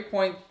a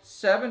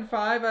 3.75,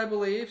 I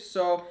believe,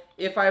 so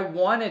if I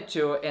wanted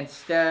to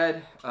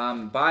instead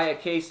buy a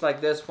case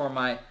like this for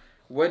my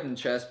wooden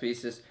chess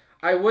pieces,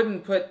 I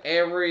wouldn't put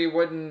every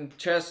wooden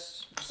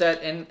chess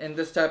set in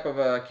this type of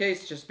a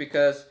case just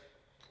because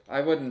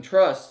I wouldn't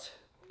trust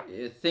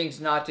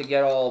things not to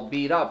get all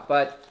beat up.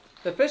 But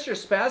the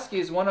Fischer-Spassky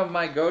is one of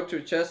my go-to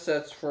chess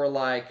sets for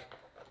like,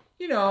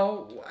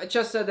 a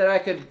chess set that I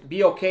could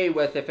be okay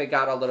with if it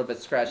got a little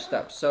bit scratched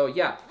up. So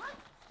yeah,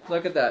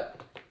 look at that.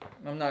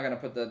 I'm not going to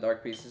put the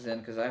dark pieces in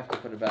because I have to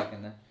put it back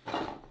in there.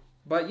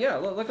 But yeah,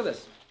 look at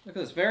this. Look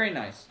at this. Very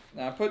nice.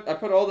 Now I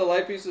put all the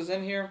light pieces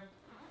in here.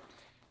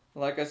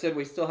 Like I said,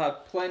 we still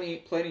have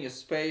plenty of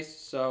space,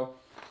 so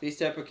these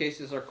type of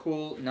cases are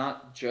cool,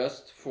 not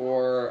just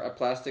for a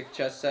plastic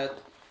chess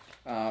set.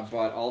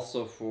 but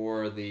also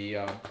for the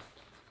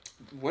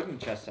wooden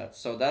chess sets.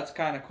 So that's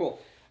kind of cool.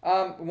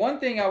 One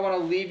thing I want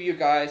to leave you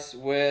guys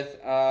with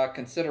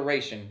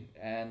consideration,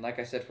 and like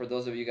I said, for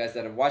those of you guys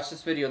that have watched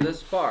this video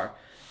this far,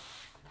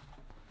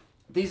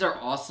 these are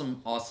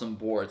awesome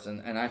boards,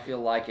 and I feel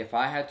like if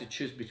I had to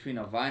choose between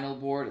a vinyl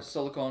board, a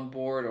silicone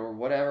board, or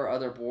whatever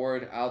other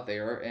board out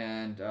there,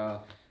 and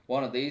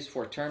one of these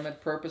for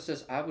tournament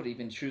purposes, I would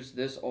even choose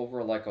this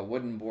over like a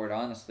wooden board,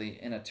 honestly,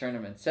 in a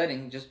tournament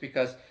setting, just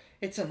because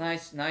it's a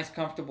nice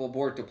comfortable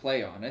board to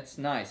play on. It's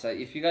nice.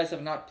 If you guys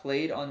have not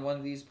played on one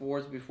of these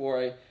boards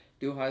before, I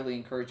do highly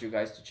encourage you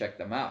guys to check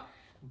them out.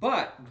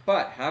 But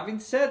having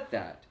said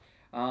that,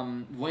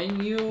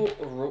 when you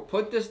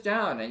put this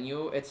down and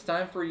it's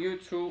time for you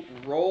to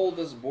roll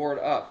this board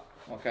up,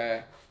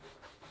 okay?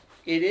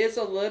 It is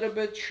a little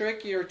bit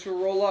trickier to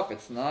roll up.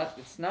 It's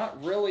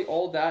not really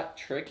all that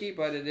tricky,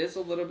 but it is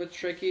a little bit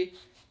tricky.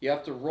 You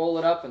have to roll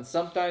it up, and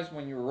sometimes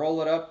when you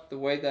roll it up the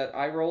way that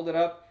I rolled it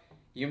up,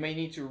 you may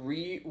need to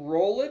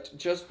re-roll it,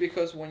 just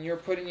because when you're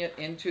putting it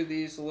into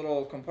these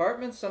little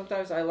compartments,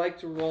 sometimes I like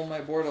to roll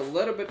my board a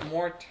little bit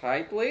more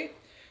tightly.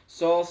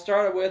 So I'll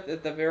start with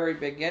at the very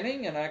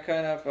beginning, and I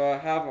kind of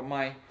have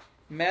my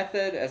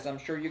method, as I'm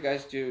sure you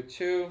guys do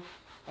too.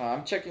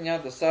 I'm checking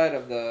out the side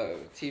of the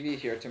TV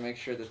here to make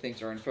sure that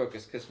things are in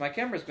focus, because my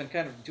camera's been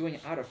kind of doing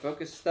out of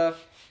focus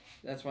stuff.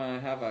 That's why I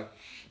have a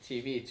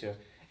TV too.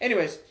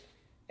 Anyways,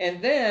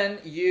 and then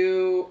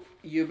you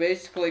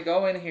basically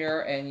go in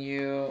here and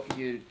you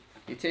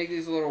take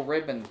these little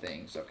ribbon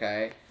things,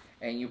 okay?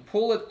 And you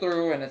pull it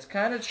through, and it's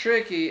kind of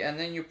tricky, and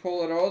then you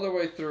pull it all the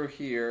way through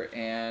here,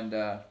 and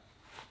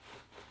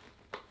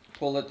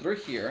pull it through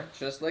here,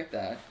 just like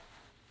that.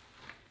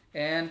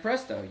 And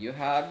presto, you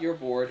have your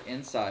board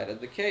inside of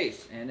the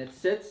case, and it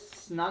sits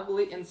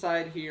snugly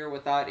inside here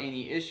without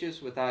any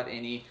issues, without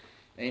any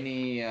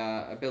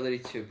ability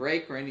to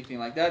break or anything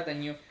like that.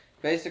 Then you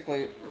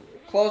basically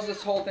close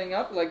this whole thing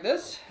up like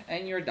this,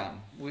 and you're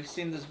done. We've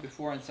seen this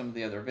before in some of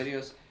the other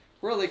videos.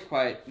 Really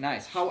quite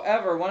nice.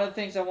 However, one of the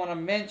things I want to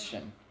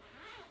mention,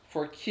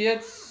 for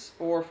kids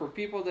or for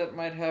people that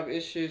might have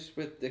issues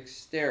with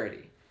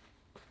dexterity,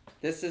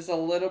 this is a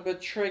little bit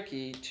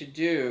tricky to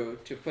do,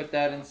 to put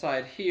that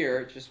inside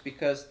here, just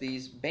because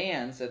these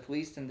bands, at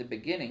least in the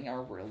beginning,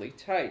 are really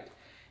tight.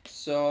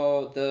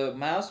 So the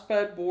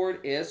mousepad board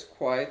is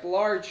quite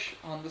large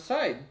on the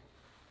side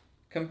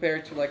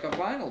compared to like a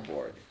vinyl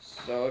board.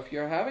 So if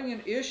you're having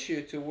an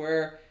issue to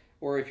where,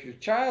 or if your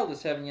child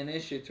is having an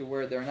issue to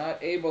where they're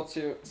not able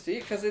to see,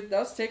 because it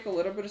does take a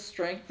little bit of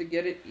strength to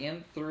get it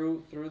in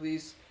through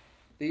these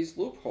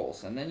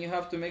loopholes, and then you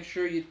have to make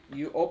sure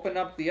you open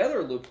up the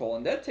other loophole,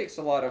 and that takes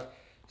a lot of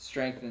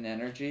strength and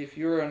energy. If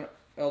you're an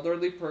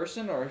elderly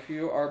person, or if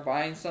you are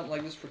buying something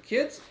like this for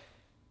kids,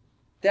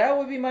 that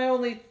would be my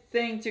only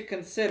thing to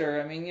consider.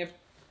 I mean, if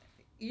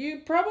you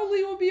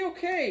probably will be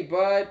okay,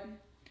 but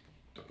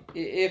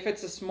if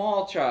it's a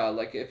small child,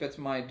 like if it's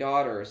my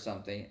daughter or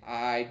something,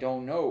 I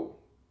don't know.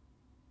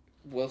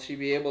 Will she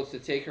be able to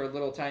take her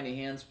little tiny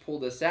hands, pull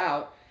this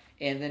out,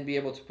 and then be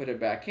able to put it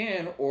back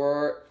in,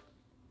 or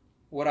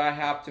would I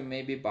have to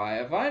maybe buy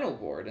a vinyl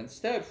board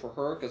instead for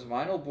her? Because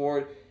vinyl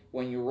board,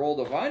 when you roll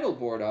the vinyl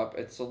board up,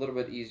 it's a little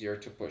bit easier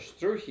to push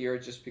through here,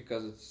 just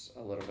because it's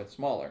a little bit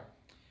smaller.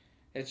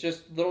 It's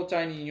just little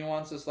tiny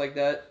nuances like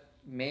that.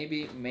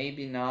 Maybe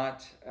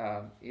not.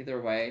 Either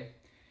way.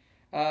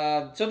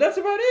 So that's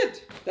about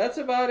it. That's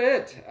about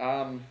it.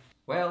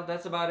 Well,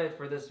 that's about it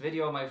for this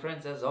video, my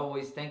friends. As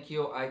always, thank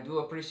you. I do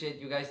appreciate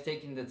you guys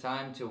taking the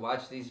time to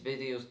watch these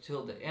videos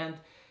till the end.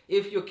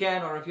 If you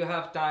can, or if you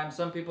have time,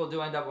 some people do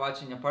end up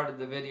watching a part of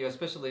the video,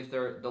 especially if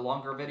they're the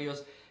longer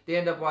videos. They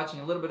end up watching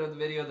a little bit of the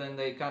video, then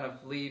they kind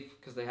of leave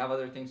because they have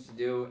other things to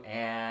do,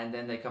 and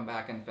then they come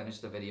back and finish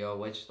the video,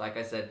 which, like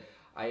I said,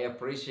 I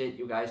appreciate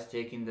you guys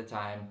taking the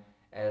time,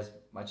 as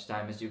much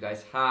time as you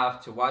guys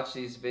have, to watch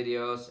these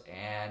videos,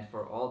 and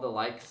for all the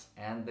likes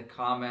and the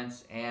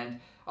comments. And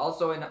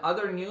also, in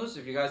other news,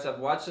 if you guys have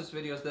watched this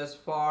videos this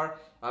far,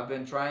 I've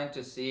been trying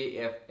to see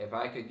if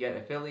I could get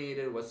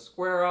affiliated with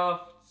Square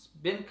Off. It's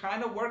been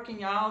kind of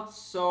working out,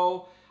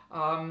 so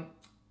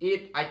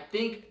I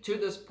think to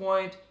this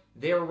point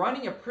they're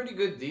running a pretty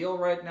good deal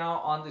right now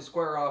on the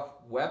Square Off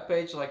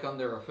webpage, like on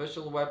their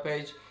official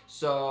webpage.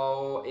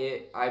 So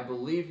I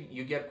believe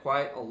you get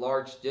quite a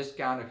large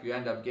discount if you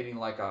end up getting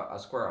like a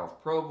Square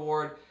Off Pro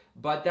board,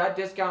 but that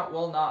discount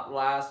will not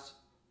last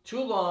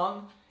too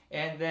long.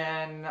 And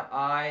then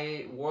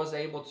I was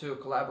able to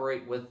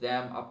collaborate with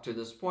them up to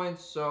this point.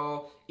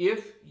 So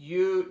if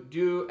you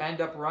do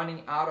end up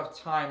running out of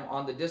time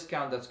on the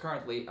discount that's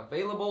currently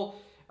available,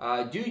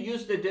 do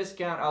use the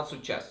discount also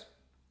chess.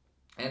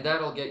 And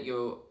that'll get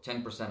you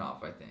 10%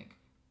 off, I think.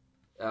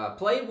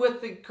 Play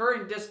with the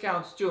current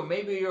discounts too.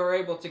 Maybe you're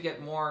able to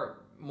get more.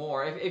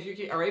 If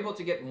you are able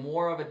to get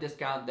more of a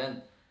discount,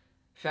 then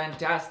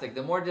fantastic.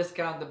 The more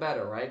discount, the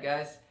better, right,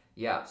 guys?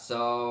 Yeah,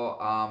 so,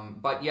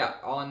 but yeah,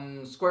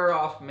 on Square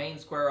Off, main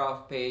Square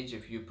Off page,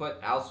 if you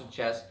put also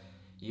chess,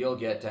 you'll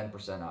get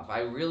 10% off. I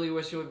really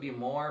wish it would be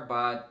more,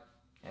 but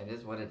it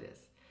is what it is.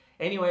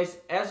 Anyways,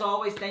 as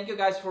always, thank you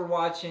guys for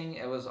watching.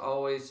 It was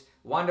always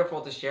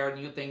wonderful to share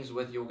new things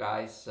with you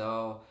guys.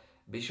 So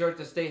be sure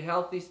to stay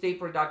healthy, stay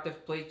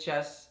productive, play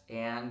chess,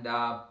 and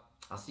I'll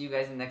see you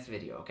guys in the next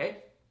video, okay?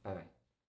 Bye-bye.